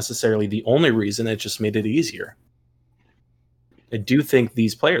that's necessarily the only reason. It just made it easier. I do think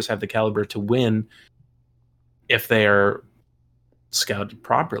these players have the caliber to win if they are scouted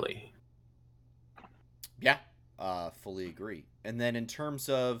properly. Yeah, fully agree. And then in terms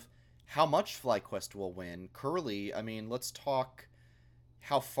of how much FlyQuest will win, Curly, I mean, let's talk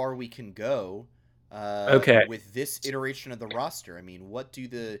how far we can go with this iteration of the roster. I mean, let's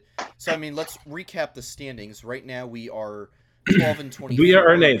recap the standings. Right now we are 12 and 24. We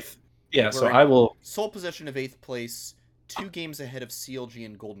are in 8th. Yeah, so I will... Sole possession of 8th place, 2 games ahead of CLG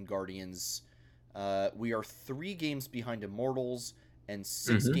and Golden Guardians. We are 3 games behind Immortals and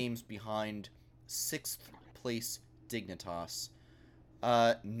 6 games behind 6th place Dignitas.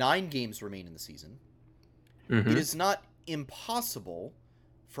 9 games remain in the season. It is not impossible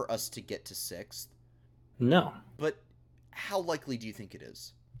for us to get to 6th. No. But how likely do you think it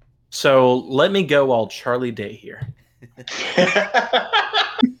is? So let me go all Charlie Day here.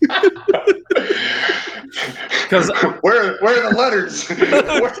 Because where are the letters?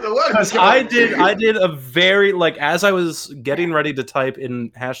 Where are the letters? I did a very, like, as I was getting ready to type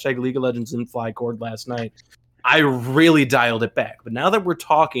in hashtag League of Legends in Flycord last night, I really dialed it back. But now that we're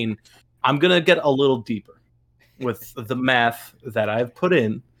talking, I'm gonna get a little deeper with the math that I've put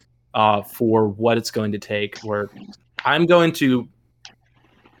in for what it's going to take. Where I'm going to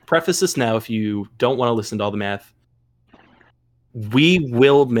preface this now, if you don't want to listen to all the math. We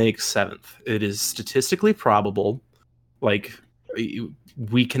will make 7th. It is statistically probable. Like,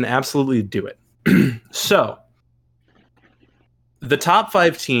 we can absolutely do it. So, the top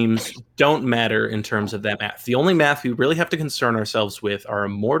 5 teams don't matter in terms of that math. The only math we really have to concern ourselves with are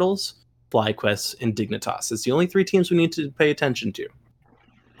Immortals, FlyQuest, and Dignitas. It's the only 3 teams we need to pay attention to.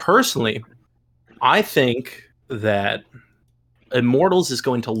 Personally, I think that Immortals is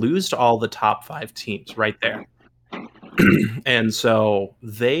going to lose to all the top 5 teams right there. And so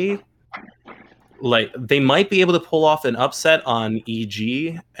they might be able to pull off an upset on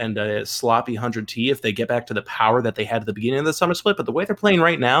EG and a sloppy 100T if they get back to the power that they had at the beginning of the summer split. But the way they're playing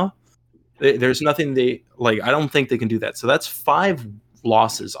right now, there's nothing I don't think they can do that. So that's 5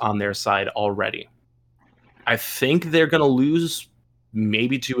 losses on their side already. I think they're going to lose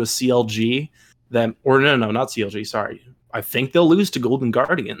maybe to a CLG not CLG. Sorry, I think they'll lose to Golden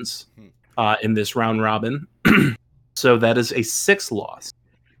Guardians in this round robin. So that is a 6th loss.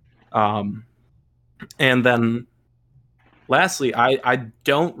 And then lastly, I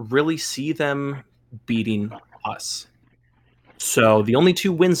don't really see them beating us. So the only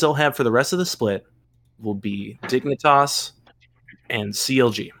 2 wins they'll have for the rest of the split will be Dignitas and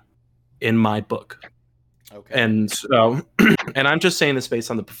CLG in my book. Okay. And so, and I'm just saying this based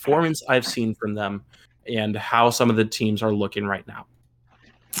on the performance I've seen from them and how some of the teams are looking right now.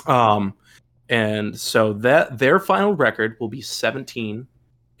 And so that their final record will be 17-28.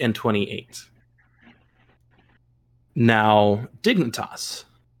 Now, Dignitas,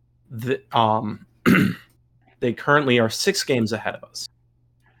 they currently are 6 games ahead of us.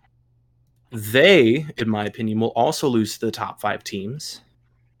 They, in my opinion, will also lose to the top 5 teams.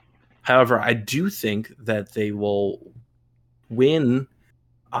 However, I do think that they will win.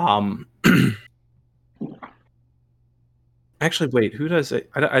 Actually, wait, who does it?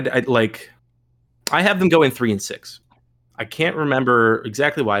 I have them going 3-6. I can't remember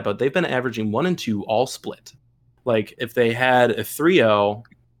exactly why, but they've been averaging 1 and 2 all split. Like, if they had a 3-0,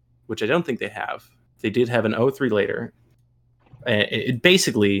 which I don't think they have, they did have an 0-3 later.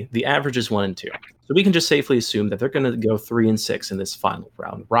 Basically, the average is 1 and 2. So we can just safely assume that they're going to go 3-6 in this final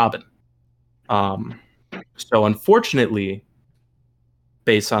round robin. So unfortunately,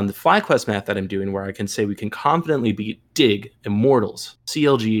 based on the FlyQuest math that I'm doing, where I can say we can confidently beat Dig, Immortals,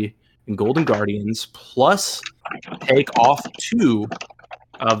 CLG, and Golden Guardians, plus take off 2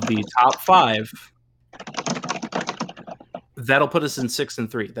 of the top 5, that'll put us in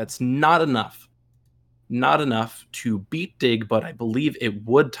 6-3. That's not enough. Not enough to beat Dig, but I believe it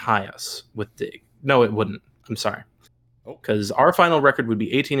would tie us with Dig. No, it wouldn't. I'm sorry. Because our final record would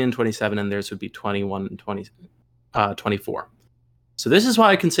be 18-27, and theirs would be 21-24. So this is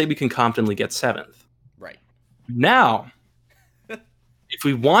why I can say we can confidently get 7th. Right. Now, if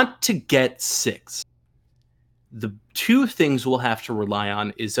we want to get 6th, the 2 things we'll have to rely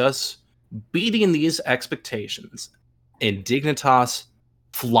on is us beating these expectations and Dignitas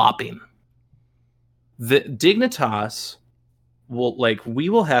flopping. The Dignitas we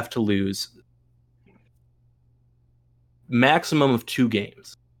will have to lose maximum of 2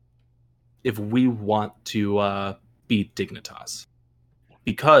 games if we want to beat Dignitas,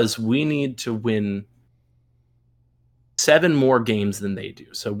 because we need to win 7 more games than they do.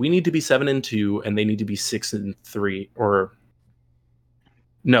 So we need to be 7-2, and they need to be 6-3, or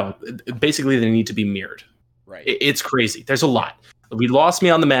no, basically they need to be mirrored. Right. It's crazy. There's a lot. We lost me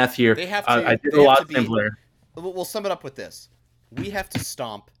on the math here. They have to. I did a lot simpler. We'll sum it up with this: we have to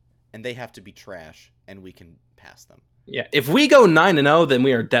stomp, and they have to be trash, and we can pass them. Yeah. If we go 9-0, then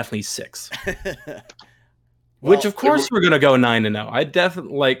we are definitely 6. Which, of course, we're going to go 9-0. I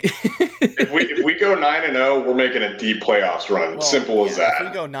definitely if we go 9-0, we're making a deep playoffs run. Well, simple as that. If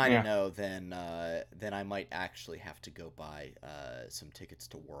we go 9-0, then I might actually have to go buy some tickets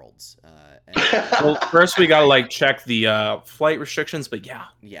to Worlds. Well, first we got to check the flight restrictions, but yeah.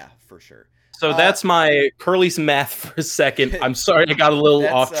 Yeah, for sure. So that's my Curly's math for a second. I'm sorry, I got a little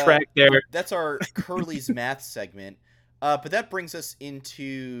off track there. That's our Curly's math segment. But that brings us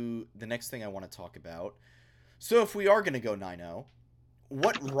into the next thing I want to talk about. So if we are going to go 9-0,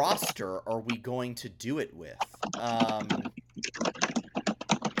 what roster are we going to do it with?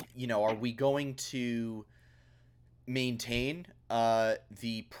 are we going to maintain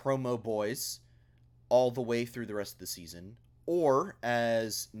the promo boys all the way through the rest of the season, or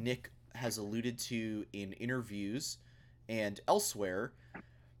as Nick has alluded to in interviews and elsewhere,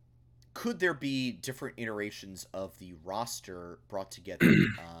 could there be different iterations of the roster brought together?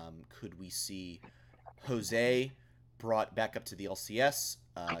 Could we see Jose brought back up to the LCS?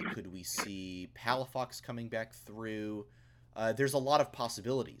 Could we see Palafox coming back through? There's a lot of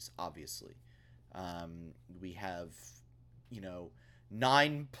possibilities, obviously. We have,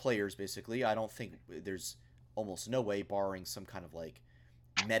 9 players, basically. I don't think there's almost no way, barring some kind of,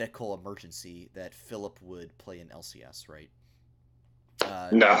 medical emergency, that Philip would play in LCS, right?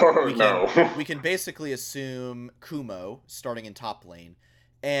 We can basically assume Kumo starting in top lane,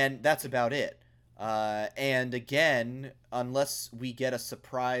 and that's about it. And again, unless we get a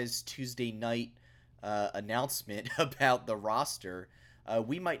surprise Tuesday night announcement about the roster,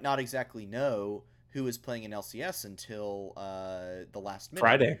 we might not exactly know who is playing in LCS until the last minute.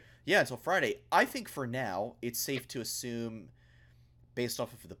 Friday. Yeah, until Friday. I think for now, it's safe to assume, based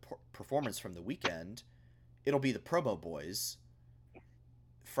off of the performance from the weekend, it'll be the promo boys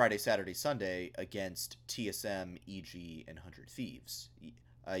Friday, Saturday, Sunday against TSM, EG, and 100 Thieves.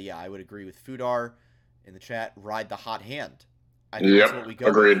 Yeah, I would agree with Fudar in the chat. Ride the hot hand. I think that's what we go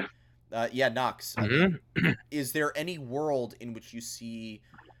agreed. with. Yeah, Nox. Mm-hmm. Is there any world in which you see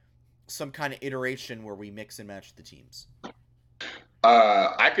some kind of iteration where we mix and match the teams?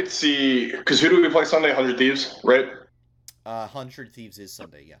 I could see, because who do we play Sunday? 100 Thieves, right? 100 Thieves is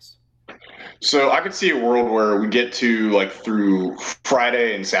Sunday, yes. So I could see a world where we get to through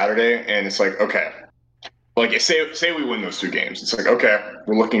Friday and Saturday, and it's okay, say we win those 2 games. It's okay,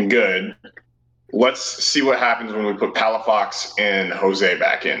 we're looking good. Let's see what happens when we put Palafox and Jose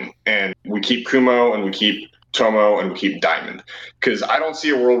back in, and we keep Kumo and we keep Tomo and we keep Diamond. Because I don't see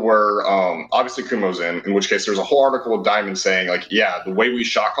a world where obviously Kumo's in which case there's a whole article with Diamond saying the way we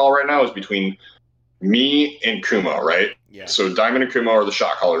shot call right now is between me and Kumo, right? Yeah. So Diamond and Kumo are the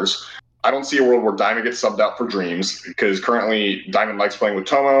shot callers. I don't see a world where Diamond gets subbed out for Dreams, because currently Diamond likes playing with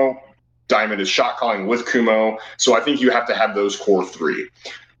Tomo. Diamond is shot calling with Kumo. So I think you have to have those core 3.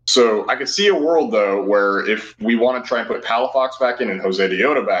 So I could see a world, though, where if we want to try and put Palafox back in and Jose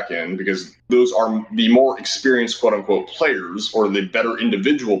Deota back in, because those are the more experienced, quote-unquote, players, or the better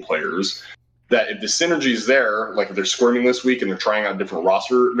individual players, that if the synergy is there, if they're squirming this week and they're trying out different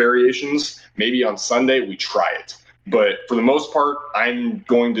roster variations, maybe on Sunday we try it. But for the most part, I'm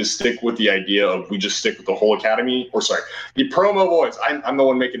going to stick with the idea of we just stick with the whole academy, the promo boys. I'm the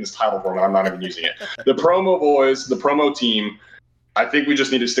one making this title for them. I'm not even using it. The promo boys, the promo team. I think we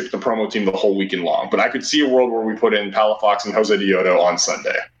just need to stick with the promo team the whole weekend long. But I could see a world where we put in Palafox and Jose Deota on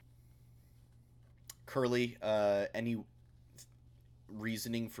Sunday. Curly, any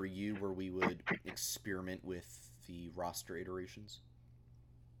reasoning for you where we would experiment with the roster iterations?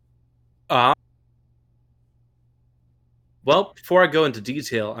 Well, before I go into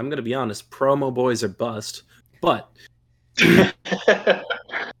detail, I'm going to be honest. Promo boys are bust, but I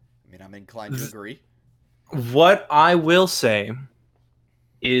mean, I'm inclined to agree. What I will say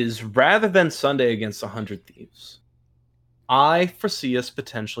is, rather than Sunday against 100 Thieves, I foresee us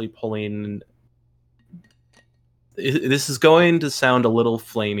potentially pulling. This is going to sound a little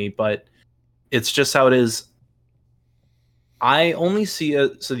flamey, but it's just how it is. I only see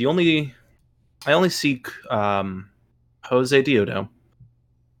Jose Deota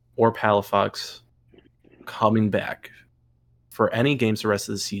or Palafox coming back for any games the rest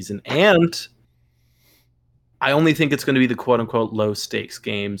of the season, and I only think it's going to be the quote-unquote low-stakes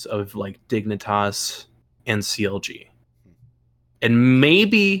games of Dignitas and CLG. And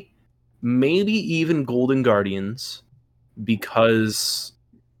maybe even Golden Guardians, because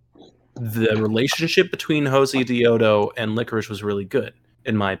the relationship between Jose Deoto and Licorice was really good,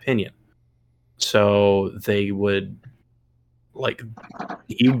 in my opinion. So they would,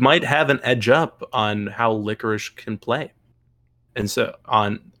 he might have an edge up on how Licorice can play, and so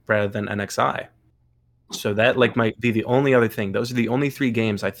rather than NXI. So that might be the only other thing. Those are the only 3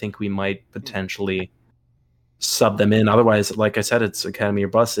 games I think we might potentially sub them in. Otherwise, like I said, it's Academy or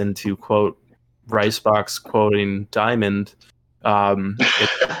Bust. And to quote Ricebox quoting Diamond,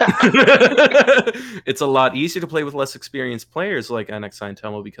 it's a lot easier to play with less experienced players like NXI and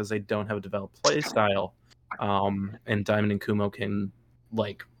Tomo because they don't have a developed play style. And Diamond and Kumo can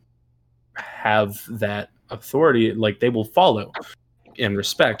have that authority. They will follow and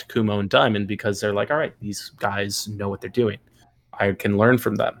respect Kumo and Diamond because they're all right, these guys know what they're doing. I can learn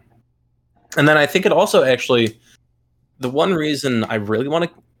from them. And then I think it also actually, the one reason I really want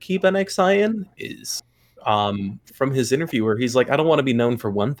to keep NXI in is from his interview where he's like, I don't want to be known for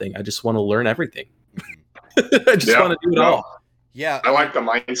one thing. I just want to learn everything. Mhm. I just want to do it all. Yeah, I like the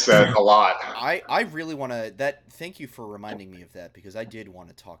mindset a lot. I really want to thank you for reminding me of that, because I did want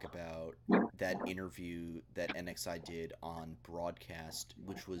to talk about that interview that NXI did on broadcast,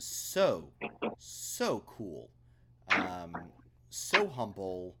 which was so cool. So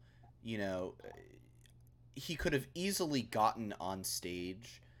humble, you know, he could have easily gotten on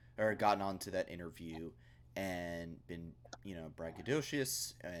stage or gotten onto that interview and been, you know,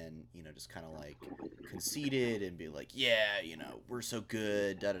 braggadocious and, you know, just kind of like conceited and be like, yeah, you know, we're so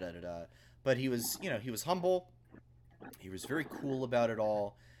good, da da da da da. But he was, you know, he was humble. He was very cool about it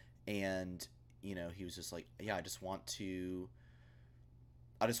all. And, you know, he was just like, yeah, I just want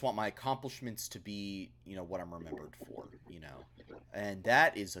my accomplishments to be, you know, what I'm remembered for, you know. And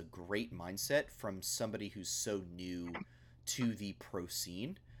that is a great mindset from somebody who's so new to the pro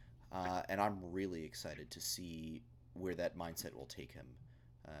scene. And I'm really excited to see where that mindset will take him.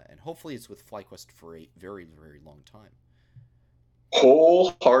 And hopefully it's with FlyQuest for a very, very long time.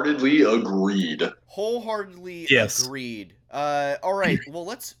 Wholeheartedly agreed. Yes. Agreed. All right, well,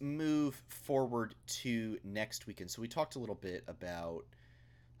 let's move forward to next weekend. So we talked a little bit about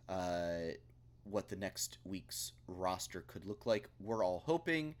what the next week's roster could look like. We're all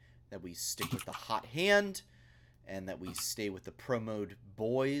hoping that we stick with the hot hand and that we stay with the Pro Mode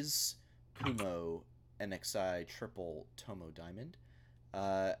boys, Kumo, NXI, Triple, Tomo, Diamond.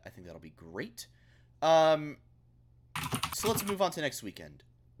 I think that'll be great. So let's move on to next weekend.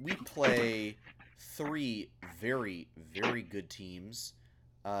 We play 3 very, very good teams.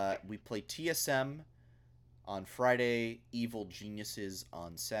 We play TSM on Friday, Evil Geniuses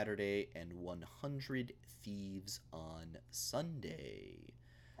on Saturday, and 100 Thieves on Sunday.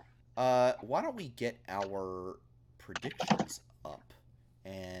 Why don't we get our predictions up,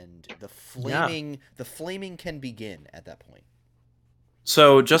 and the flaming can begin at that point.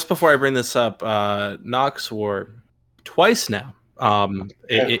 So just before I bring this up, Nox War twice now.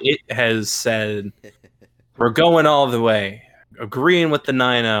 It has said we're going all the way, agreeing with the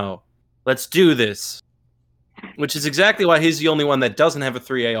 9-0. Let's do this. Which is exactly why he's the only one that doesn't have a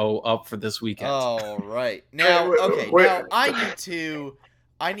 3-0 up for this weekend. Oh, right. Now, now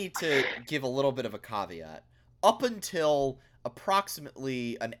I need to give a little bit of a caveat. Up until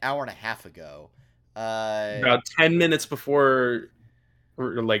approximately an hour and a half ago, about 10 minutes before,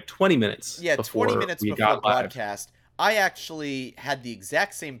 or like 20 minutes. Yeah, before 20 minutes before broadcast, I actually had the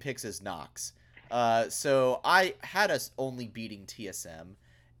exact same picks as Nox. So I had us only beating TSM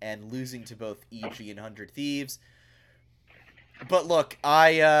and losing to both EG and 100 Thieves. But look,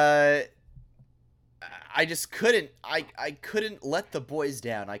 I just couldn't. I couldn't let the boys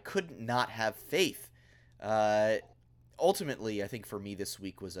down. I couldn't not have faith. Ultimately, I think for me this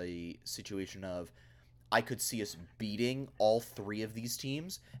week was a situation of I could see us beating all 3 of these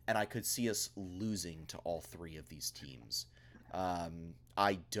teams, and I could see us losing to all 3 of these teams.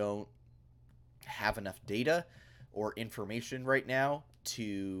 I don't have enough data or information right now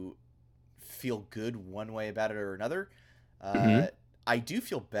to feel good one way about it or another. I do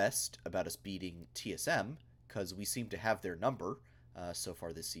feel best about us beating TSM because we seem to have their number so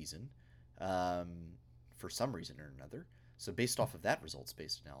far this season for some reason or another. So based off of that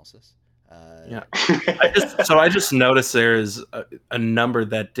results-based analysis. Yeah. I just noticed there is a number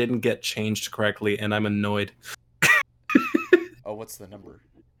that didn't get changed correctly, and I'm annoyed. Oh, what's the number?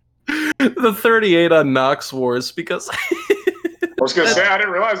 The 38 on Nox Wars, because I was going to say, I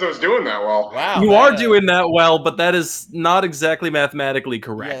didn't realize I was doing that well. Wow. You are doing that well, but that is not exactly mathematically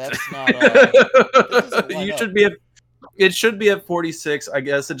correct. Yeah, that's not... It should be at 46. I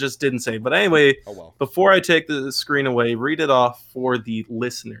guess it just didn't say. But anyway, before I take the screen away, read it off for the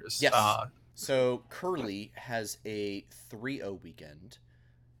listeners. Yes. So Curly has a 3-0 weekend.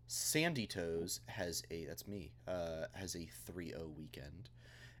 Sandy Toes has a... That's me. Has a 3-0 weekend.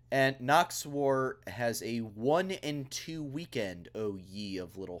 And Nox War has a 1-2 weekend, oh ye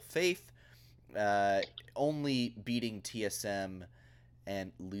of little faith, only beating TSM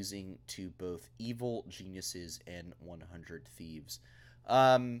and losing to both Evil Geniuses and 100 Thieves.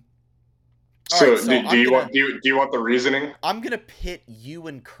 Do you want the reasoning? I'm gonna pit you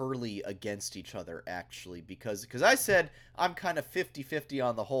and Curly against each other, actually, because I said I'm kind of 50-50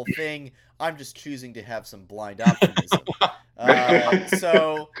 on the whole thing. I'm just choosing to have some blind optimism.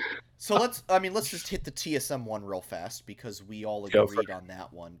 So let's just hit the TSM one real fast because we all agreed on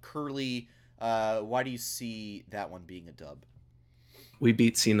that one. Curly, why do you see that one being a dub? We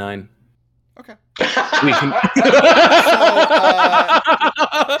beat C9. Okay.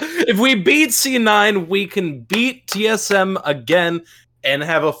 If we beat C9, we can beat TSM again and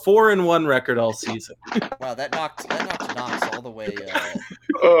have a 4-1 record all season. Wow, that knocked Knox all the way.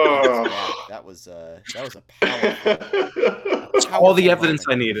 Oh. That was a powerful. All the evidence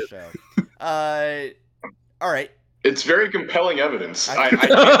I needed. All right. It's very compelling evidence. I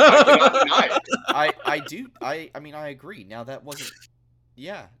cannot deny it. I agree. Now that wasn't.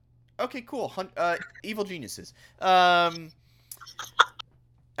 Yeah. Okay. Cool. Evil geniuses. We're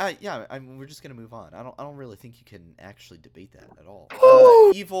just gonna move on. I don't really think you can actually debate that at all.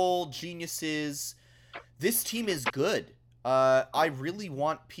 Evil geniuses. This team is good. I really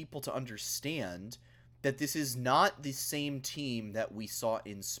want people to understand that this is not the same team that we saw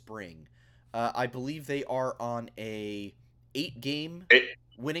in spring. I believe they are on a 8-game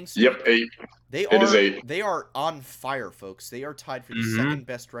winning streak. Yep, 8. It is 8. They are on fire, folks. They are tied for the second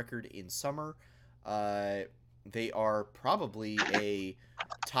best record in summer. They are probably a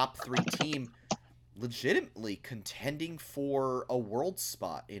top 3 team, legitimately contending for a world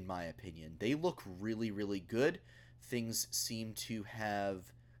spot, in my opinion. They look really, really good. Things seem to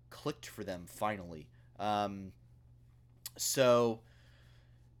have clicked for them finally. So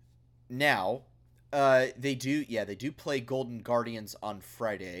now they do play Golden Guardians on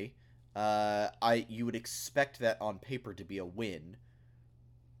Friday. You would expect that on paper to be a win.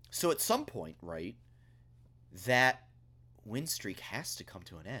 So at some point, right, that win streak has to come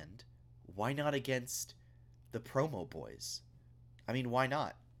to an end. Why not against the Promo Boys? I mean, why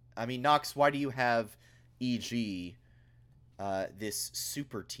not? I mean, Knox, why do you have EG, this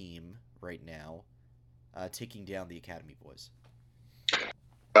super team right now, taking down the Academy Boys?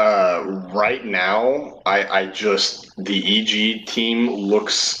 Right now, the EG team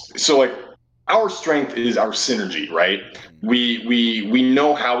looks so like our strength is our synergy, right? We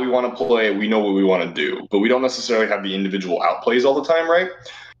know how we want to play, we know what we want to do, but we don't necessarily have the individual outplays all the time, right?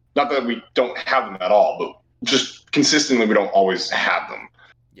 Not that we don't have them at all, but just consistently we don't always have them.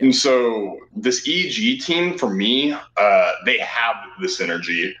 Yep. And so this EG team, for me, they have the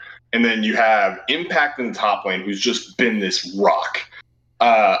synergy. And then you have Impact in the top lane, who's just been this rock.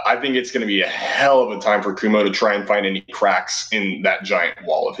 I think it's going to be a hell of a time for Kumo to try and find any cracks in that giant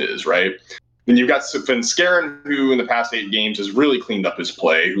wall of his, right? Then you've got Svenskeren, who in the past 8 games has really cleaned up his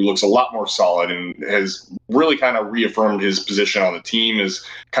play, who looks a lot more solid and has really kind of reaffirmed his position on the team, has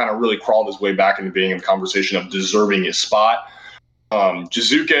kind of really crawled his way back into being in the conversation of deserving his spot.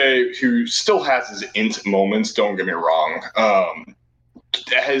 Jizuke, who still has his int moments, don't get me wrong,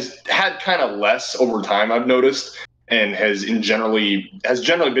 has had kind of less over time, I've noticed, and has generally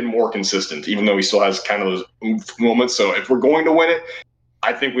been more consistent, even though he still has kind of those moments. So if we're going to win it,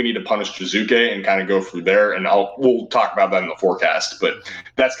 I think we need to punish Jizuke and kind of go through there, and we'll talk about that in the forecast. But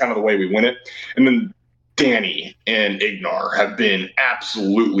that's kind of the way we win it. And then Danny and Ignar have been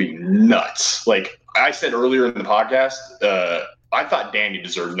absolutely nuts. Like I said earlier in the podcast, I thought Danny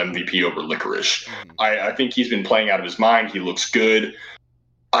deserved an MVP over Licorice. I think he's been playing out of his mind. He looks good.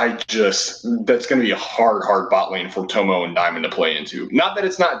 That's going to be a hard bot lane for Tomo and Diamond to play into. Not that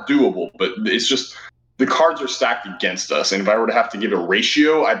it's not doable, but it's just the cards are stacked against us. And if I were to have to give a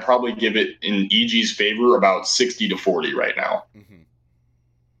ratio, I'd probably give it in EG's favor about 60-40 right now. Mm-hmm.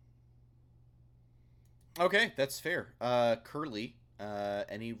 Okay, that's fair. Curly,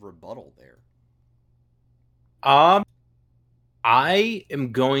 any rebuttal there? I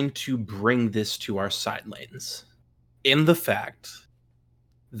am going to bring this to our side lanes in the fact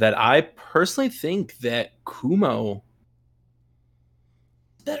that I personally think that Kumo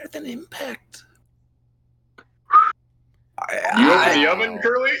is better than Impact. You open the oven,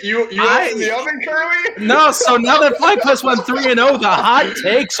 Curly? You open the oven, Curly? No, so now that FlyQuest went 3-0, the hot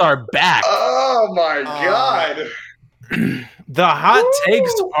takes are back. Oh my god. The hot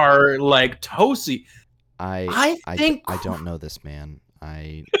takes are like toasty. I don't know this man.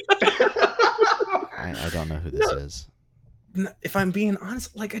 I don't know who this is. If I'm being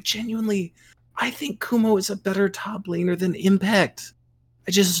honest, I think Kumo is a better top laner than Impact.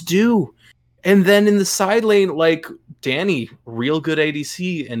 I just do. And then in the side lane, like Danny, real good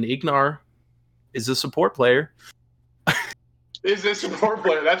ADC, and Ignar is a support player. Is a support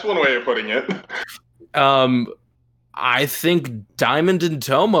player? That's one way of putting it. I think Diamond and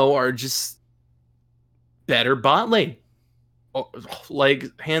Tomo are just better bot lane.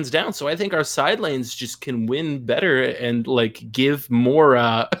 Like hands down. So I think our side lanes just can win better and like give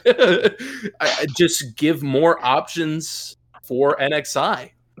more just give more options for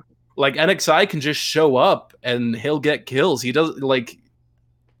NXI. Like NXI can just show up and he'll get kills. He does like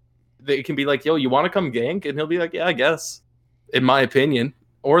they can be like, yo, you want to come gank? And he'll be like, yeah, I guess. In my opinion.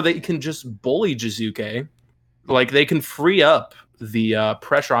 Or they can just bully Jizuke. Like they can free up the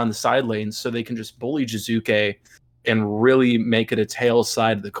pressure on the side lanes so they can just bully Jizuke and really make it a tail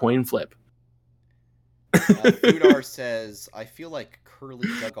side of the coin flip. Fudar says, I feel like Curly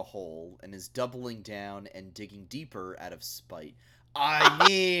dug a hole and is doubling down and digging deeper out of spite. I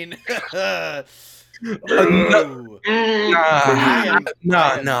mean, I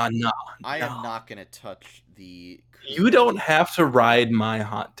am not going to touch the Kumo. You don't have to ride my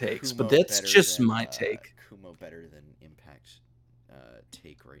hot takes, Kumo, but that's just my take. Kumo better than Impact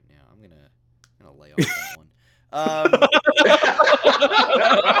take right now. I'm gonna lay off that one.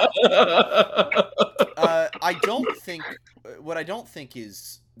 I don't think. What I don't think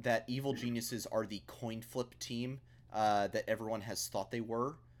is that Evil Geniuses are the coin flip team that everyone has thought they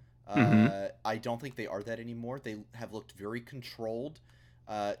were. I don't think they are that anymore. They have looked very controlled.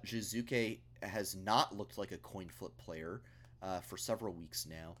 Jizuke has not looked like a coin flip player for several weeks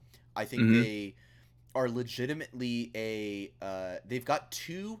now. I think they are legitimately they've got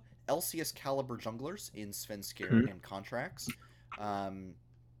 2 LCS caliber junglers in Svenskeren and Contracts.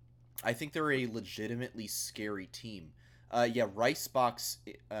 I think they're a legitimately scary team. Ricebox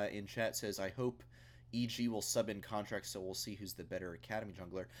in chat says, I hope EG will sub in Contracts, so we'll see who's the better Academy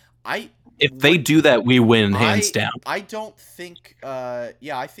jungler. If they do that, we win hands down. I don't think.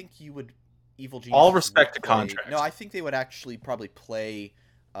 I think you would. Evil Genius. All respect to Contracts. No, I think they would actually probably play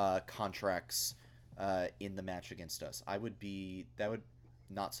Contracts in the match against us. That would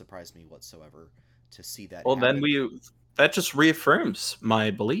not surprise me whatsoever to see that. Well, happen. then that just reaffirms my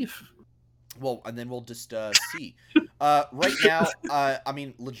belief. Well, and then we'll just see. Right now, I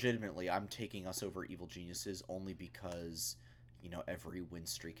mean, legitimately, I'm taking us over Evil Geniuses only because, every win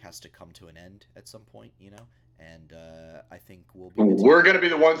streak has to come to an end at some point, and I think we're going to be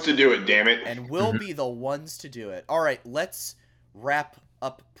the ones to do it, damn it. And we'll be the ones to do it. All right, let's wrap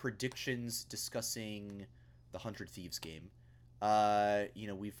up predictions discussing the 100 Thieves game.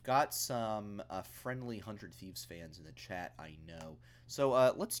 We've got some friendly 100 Thieves fans in the chat, I know.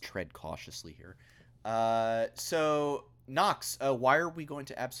 So let's tread cautiously here. So, Nox, why are we going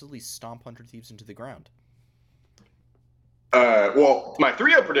to absolutely stomp 100 Thieves into the ground? Well, my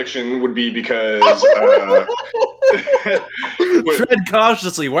 3-0 prediction would be because... tread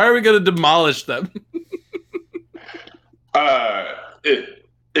cautiously. Why are we going to demolish them?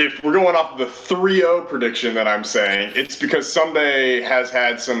 If we're going off the 3-0 prediction that I'm saying, it's because Ssumday has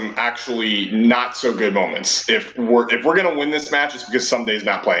had some actually not so good moments. If we're going to win this match, it's because Ssumday's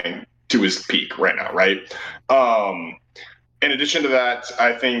not playing to his peak right now, right? In addition to that,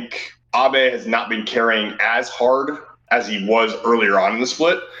 I think Abe has not been carrying as hard as he was earlier on in the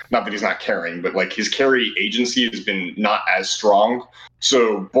split. Not that he's not carrying, but like his carry agency has been not as strong.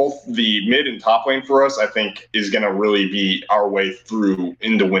 So both the mid and top lane for us, I think, is going to really be our way through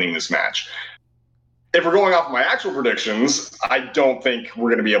into winning this match. If we're going off of my actual predictions, I don't think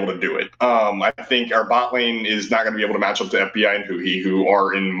we're going to be able to do it. I think our bot lane is not going to be able to match up to FBI and Huhi, who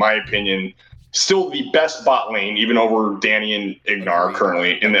are, in my opinion, still the best bot lane, even over Danny and Ignar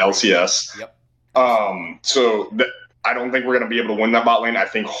currently in the LCS. Yep. I don't think we're going to be able to win that bot lane. I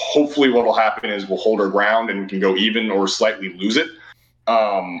think hopefully what will happen is we'll hold our ground and can go even or slightly lose it.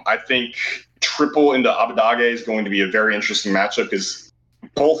 I think Triple into Abadage is going to be a very interesting matchup because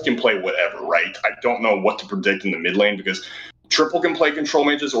both can play whatever, right? I don't know what to predict in the mid lane because Triple can play control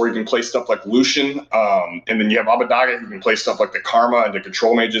mages or he can play stuff like Lucian. And then you have Abadage who can play stuff like the Karma into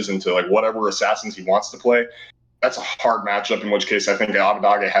control mages into like whatever assassins he wants to play. That's a hard matchup, in which case I think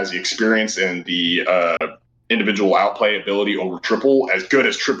Abadage has the experience and the individual outplay ability over Triple, as good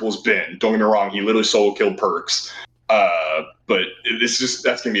as Triple's been. Don't get me wrong, he literally solo killed Perks. But that's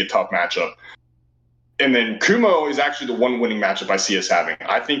going to be a tough matchup. And then Kumo is actually the one winning matchup I see us having.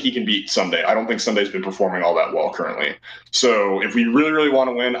 I think he can beat Ssumday. I don't think Sunday's been performing all that well currently. So if we really, really want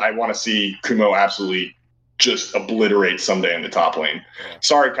to win, I want to see Kumo absolutely just obliterate Ssumday in the top lane. Yeah.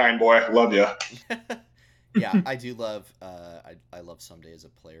 Sorry, kind boy. Love you. Yeah, I do love I love Ssumday as a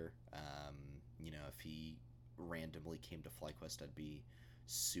player. If he randomly came to FlyQuest, I'd be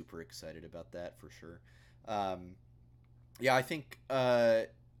super excited about that for sure. I think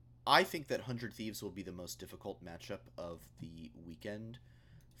that 100 Thieves will be the most difficult matchup of the weekend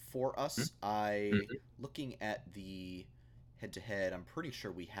for us. Looking at the head-to-head, I'm pretty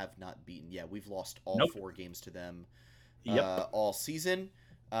sure we have not beaten. Yeah, we've lost all 4 games to them all season.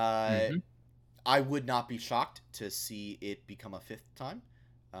 I would not be shocked to see it become a 5th time.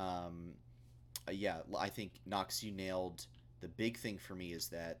 I think Nox, you nailed the big thing for me is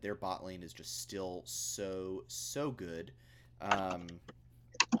that their bot lane is just still so good.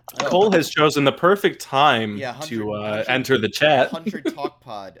 Cole has chosen the perfect time to enter the chat. 100 Talk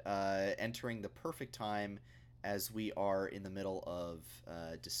Pod entering the perfect time as we are in the middle of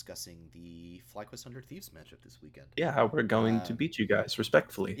discussing the FlyQuest 100 Thieves matchup this weekend. Yeah, how we're going to beat you guys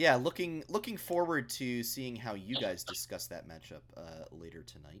respectfully. Yeah, looking forward to seeing how you guys discuss that matchup later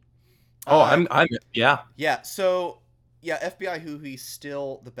tonight. I'm yeah. Yeah, so yeah, FBI Huhui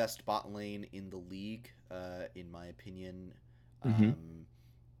still the best bot lane in the league, in my opinion.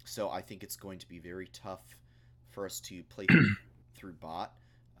 So I think it's going to be very tough for us to play through bot.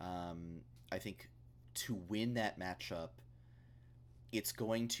 I think to win that matchup, it's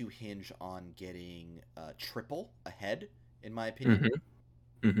going to hinge on getting triple ahead, in my opinion.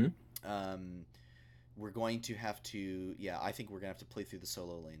 We're going to have to, I think we're going to have to play through the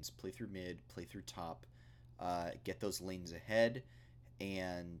solo lanes, play through mid, play through top, get those lanes ahead,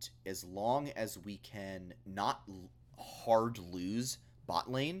 and as long as we can not hard lose bot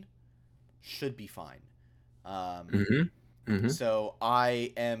lane, should be fine. So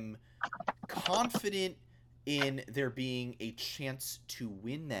I am confident in there being a chance to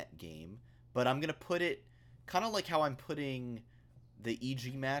win that game, but I'm going to put it kind of like how I'm putting the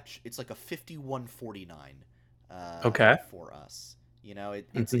EG match. It's like a 51-49 for us. You know,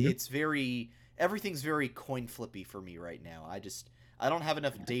 it's very, everything's very coin flippy for me right now. I don't have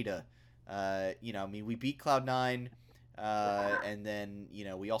enough data. You know, I mean, we beat Cloud9, and then, you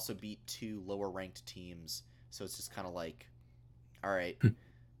know, we also beat 2 lower ranked teams. So it's just kind of like, all right,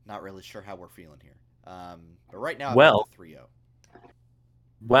 not really sure how we're feeling here. But right now, I'm at the 3-0.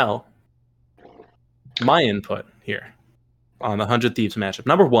 Well, my input here on the 100 Thieves matchup.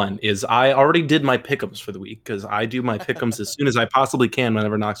 Number 1 is I already did my pick'ems for the week, because I do my pick'ems as soon as I possibly can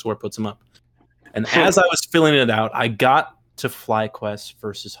whenever Noxor puts them up. And as I was filling it out, I got to FlyQuest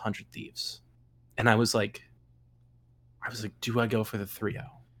versus 100 Thieves. And I was like, do I go for the 3-0?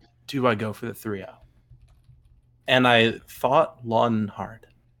 Do I go for the 3-0? And I thought long and hard.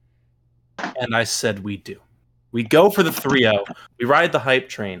 And I said we do. We go for the 3-0. We ride the hype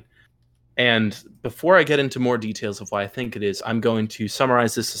train. And before I get into more details of why I think it is, I'm going to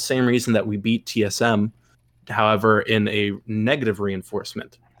summarize this the same reason that we beat TSM, however, in a negative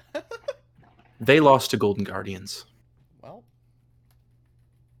reinforcement. They lost to Golden Guardians. Well,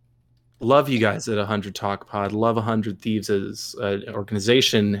 love you guys at 100 Talk Pod. Love 100 Thieves as an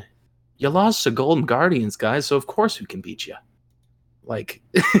organization. You lost to Golden Guardians, guys, so of course we can beat you. Like,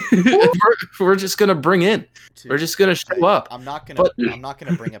 we're just gonna bring in. We're just gonna show up. I'm not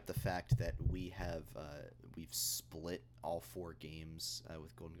gonna bring up the fact that we've split all 4 games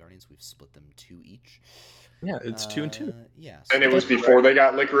with Golden Guardians. We've split them 2 each. Yeah, it's 2-2. Yeah, and it was before they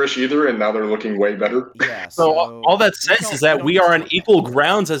got Licorice either, and now they're looking way better. Yeah. So all that says is that we are on equal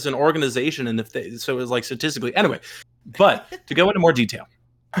grounds as an organization, and if they, so it's like statistically anyway. But to go into more detail,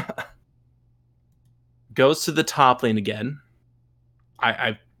 goes to the top lane again.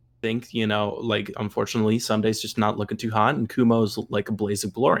 I think, you know, like, unfortunately, Sunday's just not looking too hot, and Kumo's like a blaze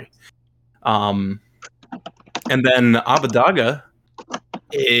of glory. And then Abbedagga,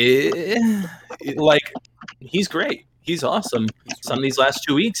 like, he's great. He's awesome. Some of these last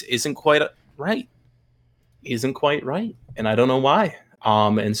 2 weeks isn't quite right. And I don't know why.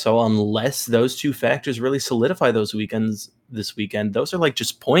 And so unless those 2 factors really solidify those weekends this weekend, those are like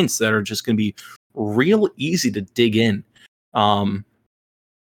just points that are just going to be real easy to dig in.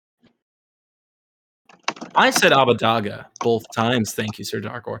 I said Abbedagga both times. Thank you, Sir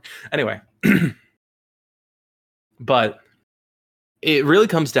Darkor. Anyway, but it really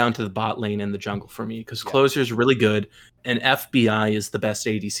comes down to the bot lane and the jungle for me, because Closer is really good, and FBI is the best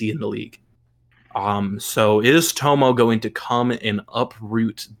ADC in the league. So is Tomo going to come and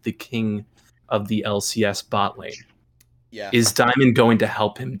uproot the king of the LCS bot lane? Yeah. Is Diamond going to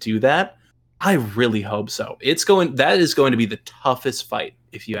help him do that? I really hope so. That is going to be the toughest fight,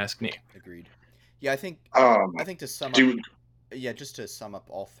 if you ask me. Agreed. Yeah, I think to sum up, just to sum up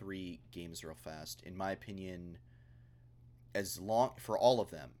all 3 games real fast, in my opinion, for all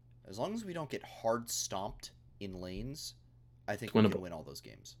of them, as long as we don't get hard stomped in lanes, I think we can win all those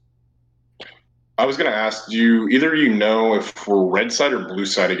games. I was going to ask, do either of you know if we're red side or blue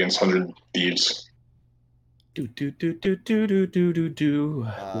side against 100 Thieves?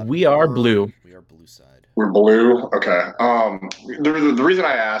 We are blue. We are blue side. We're blue? Okay. The reason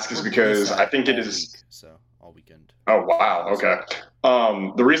I ask is because I think it is... So, all weekend. Oh, wow. Okay.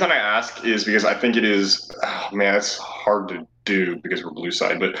 The reason I ask is because I think it is... Oh, man, it's hard to do because we're blue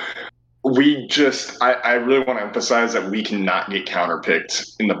side, but I really want to emphasize that we cannot get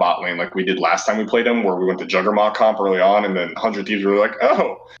counterpicked in the bot lane like we did last time we played them, where we went to Juggernaut comp early on, and then 100 Thieves were like,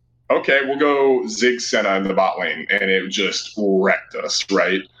 oh, okay, we'll go Zig Senna in the bot lane, and it just wrecked us,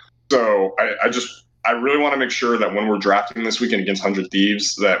 right? So I really want to make sure that when we're drafting this weekend against 100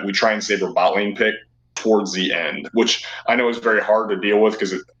 Thieves, that we try and save our bot lane pick towards the end, which I know is very hard to deal with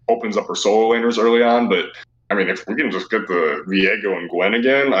because it opens up for solo laners early on. But I mean, if we can just get the Viego and Gwen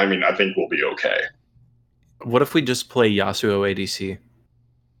again, I mean, I think we'll be okay. What if we just play Yasuo ADC?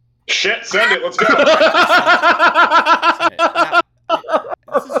 Shit, send it. Let's go.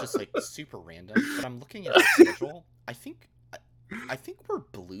 This is just like super random, but I'm looking at the schedule. I think we're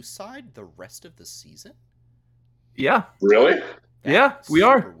blue side the rest of the season. Yeah. Really? Yeah, we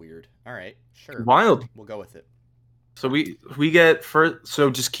super are. Weird. All right, sure. Wild. We'll go with it. So we get first. So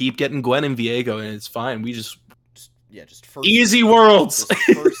just keep getting Gwen and Viego, and it's fine. We just first easy worlds.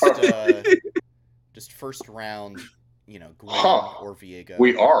 Just first round. Gwen or Viego.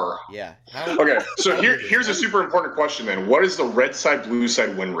 We are. Yeah. Okay, so here's a super important question then. What is the red side, blue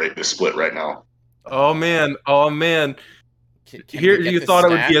side win rate this split right now? Oh man. Can Here we get you the thought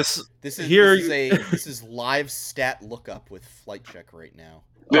stat? it would be a. This is live stat lookup with Flight Check right now.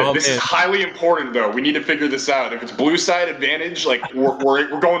 This is highly important though. We need to figure this out. If it's blue side advantage, like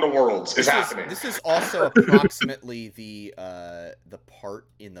we're going to Worlds. It's happening. This is also approximately the part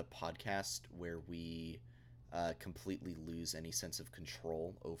in the podcast where we completely lose any sense of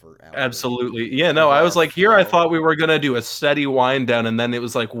control over our... Absolutely. Yeah, no, I was like, here I thought we were going to do a steady wind down, and then it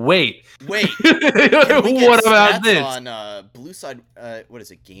was like, wait. What about this? On blue side, what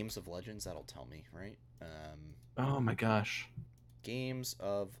is it? Games of Legends? That'll tell me, right? Oh my gosh. Games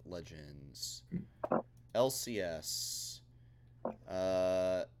of Legends. LCS.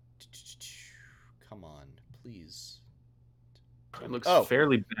 Come on, please. It looks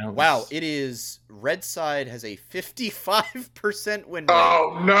fairly balanced. Wow, it is. Red side has a 55% win rate.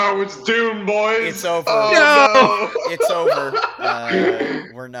 Oh no, it's doomed, boys. It's over. Oh, no. It's over.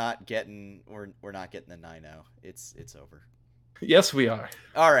 We're not getting the 9-0. It's over. Yes, we are.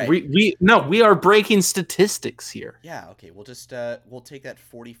 All right. We are breaking statistics here. Yeah. Okay. We'll just we'll take that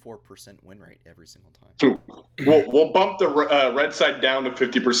 44% win rate every single time. We'll bump the red side down to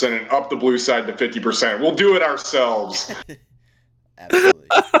 50% and up the blue side to 50%. We'll do it ourselves. Absolutely.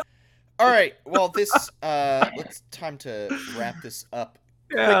 All right. Well, it's time to wrap this up.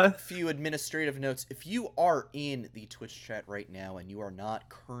 Yeah. Quick few administrative notes. If you are in the Twitch chat right now and you are not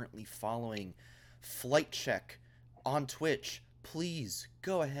currently following Flight Check on Twitch, please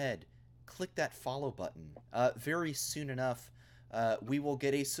go ahead, click that follow button. Very soon enough, we will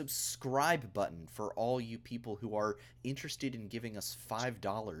get a subscribe button for all you people who are interested in giving us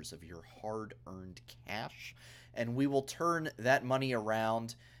 $5 of your hard-earned cash, and we will turn that money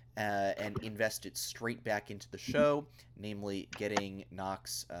around and invest it straight back into the show, namely getting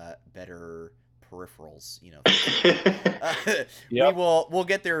Nox better peripherals. Yep. We'll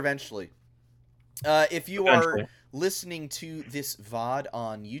get there eventually. If you are listening to this VOD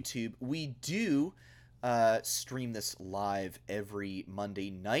on YouTube, we do stream this live every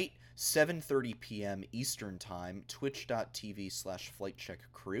Monday night, 7:30 p.m. Eastern Time,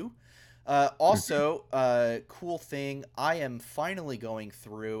 twitch.tv/FlightCheckCrew. Also, cool thing, I am finally going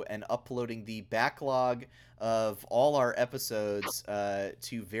through and uploading the backlog of all our episodes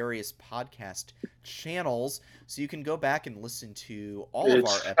to various podcast channels, so you can go back and listen to all of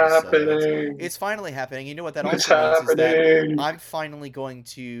our episodes. Happening. It's finally happening. You know what that also means is that I'm finally going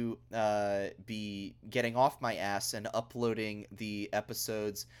to be getting off my ass and uploading the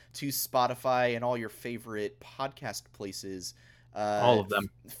episodes to Spotify and all your favorite podcast places. All of them.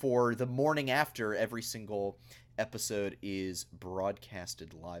 For the morning after every single episode is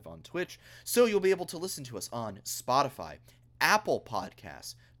broadcasted live on Twitch. So you'll be able to listen to us on Spotify, Apple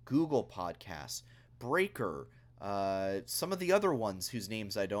Podcasts, Google Podcasts, Breaker, some of the other ones whose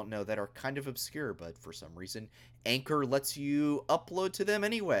names I don't know that are kind of obscure, but for some reason Anchor lets you upload to them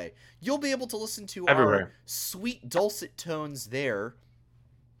anyway. You'll be able to listen to everywhere. Our sweet dulcet tones there.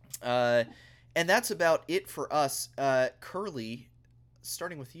 And that's about it for us. Curly,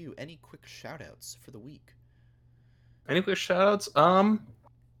 starting with you, any quick shout-outs for the week? Any quick shout-outs?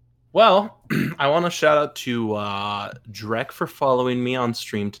 Well, I want to shout out to Drek for following me on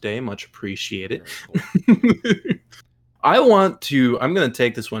stream today. Much appreciated. Cool. I'm going to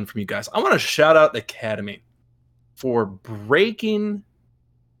take this one from you guys. I want to shout out the Academy for breaking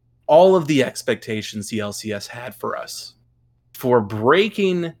all of the expectations the LCS had for us. For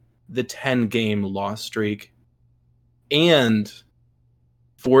breaking the 10-game loss streak, and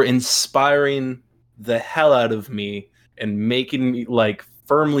for inspiring the hell out of me and making me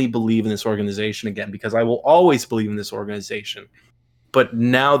firmly believe in this organization again, because I will always believe in this organization, but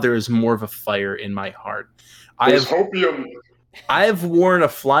now there is more of a fire in my heart. I have worn a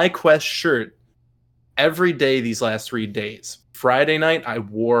FlyQuest shirt every day these last 3 days. Friday night I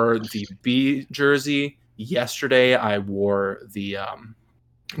wore the B jersey. Yesterday I wore the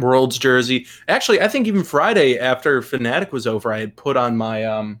World's jersey. Actually, I think even Friday after Fnatic was over, I had put on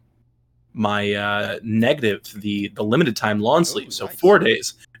my my negative, the limited time lawn sleeve, so nice. 4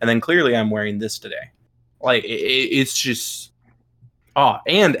 days, and then clearly I'm wearing this today. Like it's just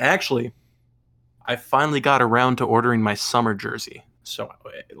and actually, I finally got around to ordering my summer jersey. So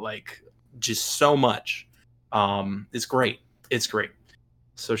like just so much. It's great. It's great.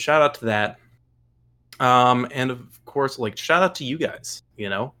 So shout out to that. And of course, like shout out to you guys, you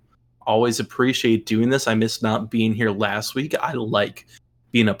know. Always appreciate doing this. I missed not being here last week. I like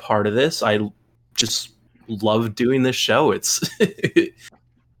being a part of this. I just love doing this show. It's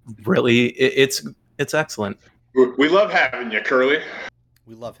really it's excellent. We love having you, Curly.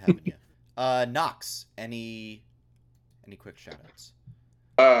 We love having you. Knox, any quick shout-outs?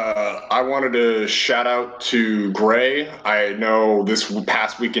 I wanted to shout out to Gray. I know this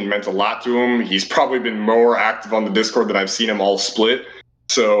past weekend meant a lot to him. He's probably been more active on the Discord than I've seen him all split.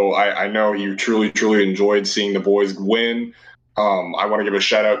 So I know he truly, truly enjoyed seeing the boys win. I want to give a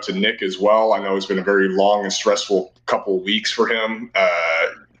shout out to Nick as well. I know it's been a very long and stressful couple of weeks for him.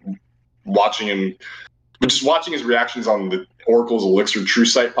 Watching his reactions on the Oracle's Elixir True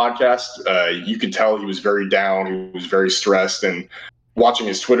Sight podcast, you could tell he was very down. He was very stressed, and watching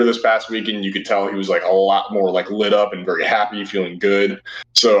his Twitter this past weekend, you could tell he was like a lot more like lit up and very happy, feeling good.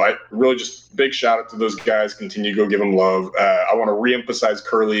 So I really just big shout out to those guys. Continue to go give them love. I want to reemphasize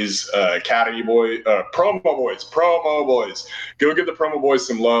Curly's Academy promo boys. Go give the promo boys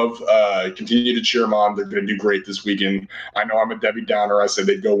some love. Continue to cheer them on. They're going to do great this weekend. I know I'm a Debbie Downer. I said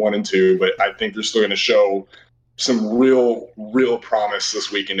they'd go 1-2, but I think they're still going to show some real promise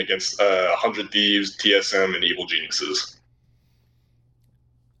this weekend against 100 Thieves, TSM, and Evil Geniuses.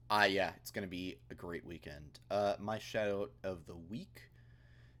 Yeah, it's going to be a great weekend. My shout-out of the week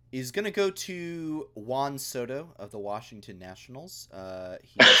is going to go to Juan Soto of the Washington Nationals.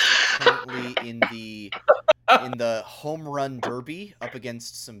 He's currently in the home run derby up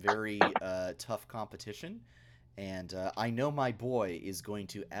against some very tough competition. And I know my boy is going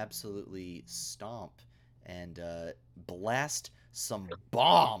to absolutely stomp and blast some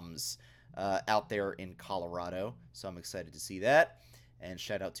bombs out there in Colorado. So I'm excited to see that. And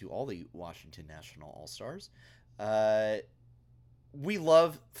shout out to all the Washington National All-Stars. We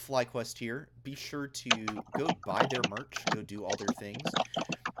love FlyQuest here. Be sure to go buy their merch, go do all their things.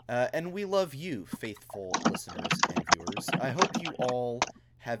 And we love you, faithful listeners and viewers. I hope you all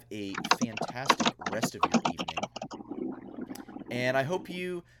have a fantastic rest of your evening. And I hope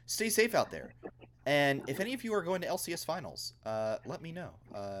you stay safe out there. And if any of you are going to LCS Finals, let me know.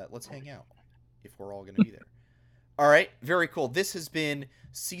 Let's hang out if we're all going to be there. All right, very cool. This has been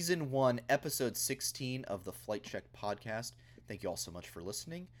Season 1, Episode 16 of the Flight Check Podcast. Thank you all so much for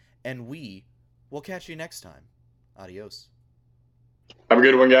listening, and we will catch you next time. Adios. Have a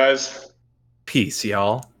good one, guys. Peace, y'all.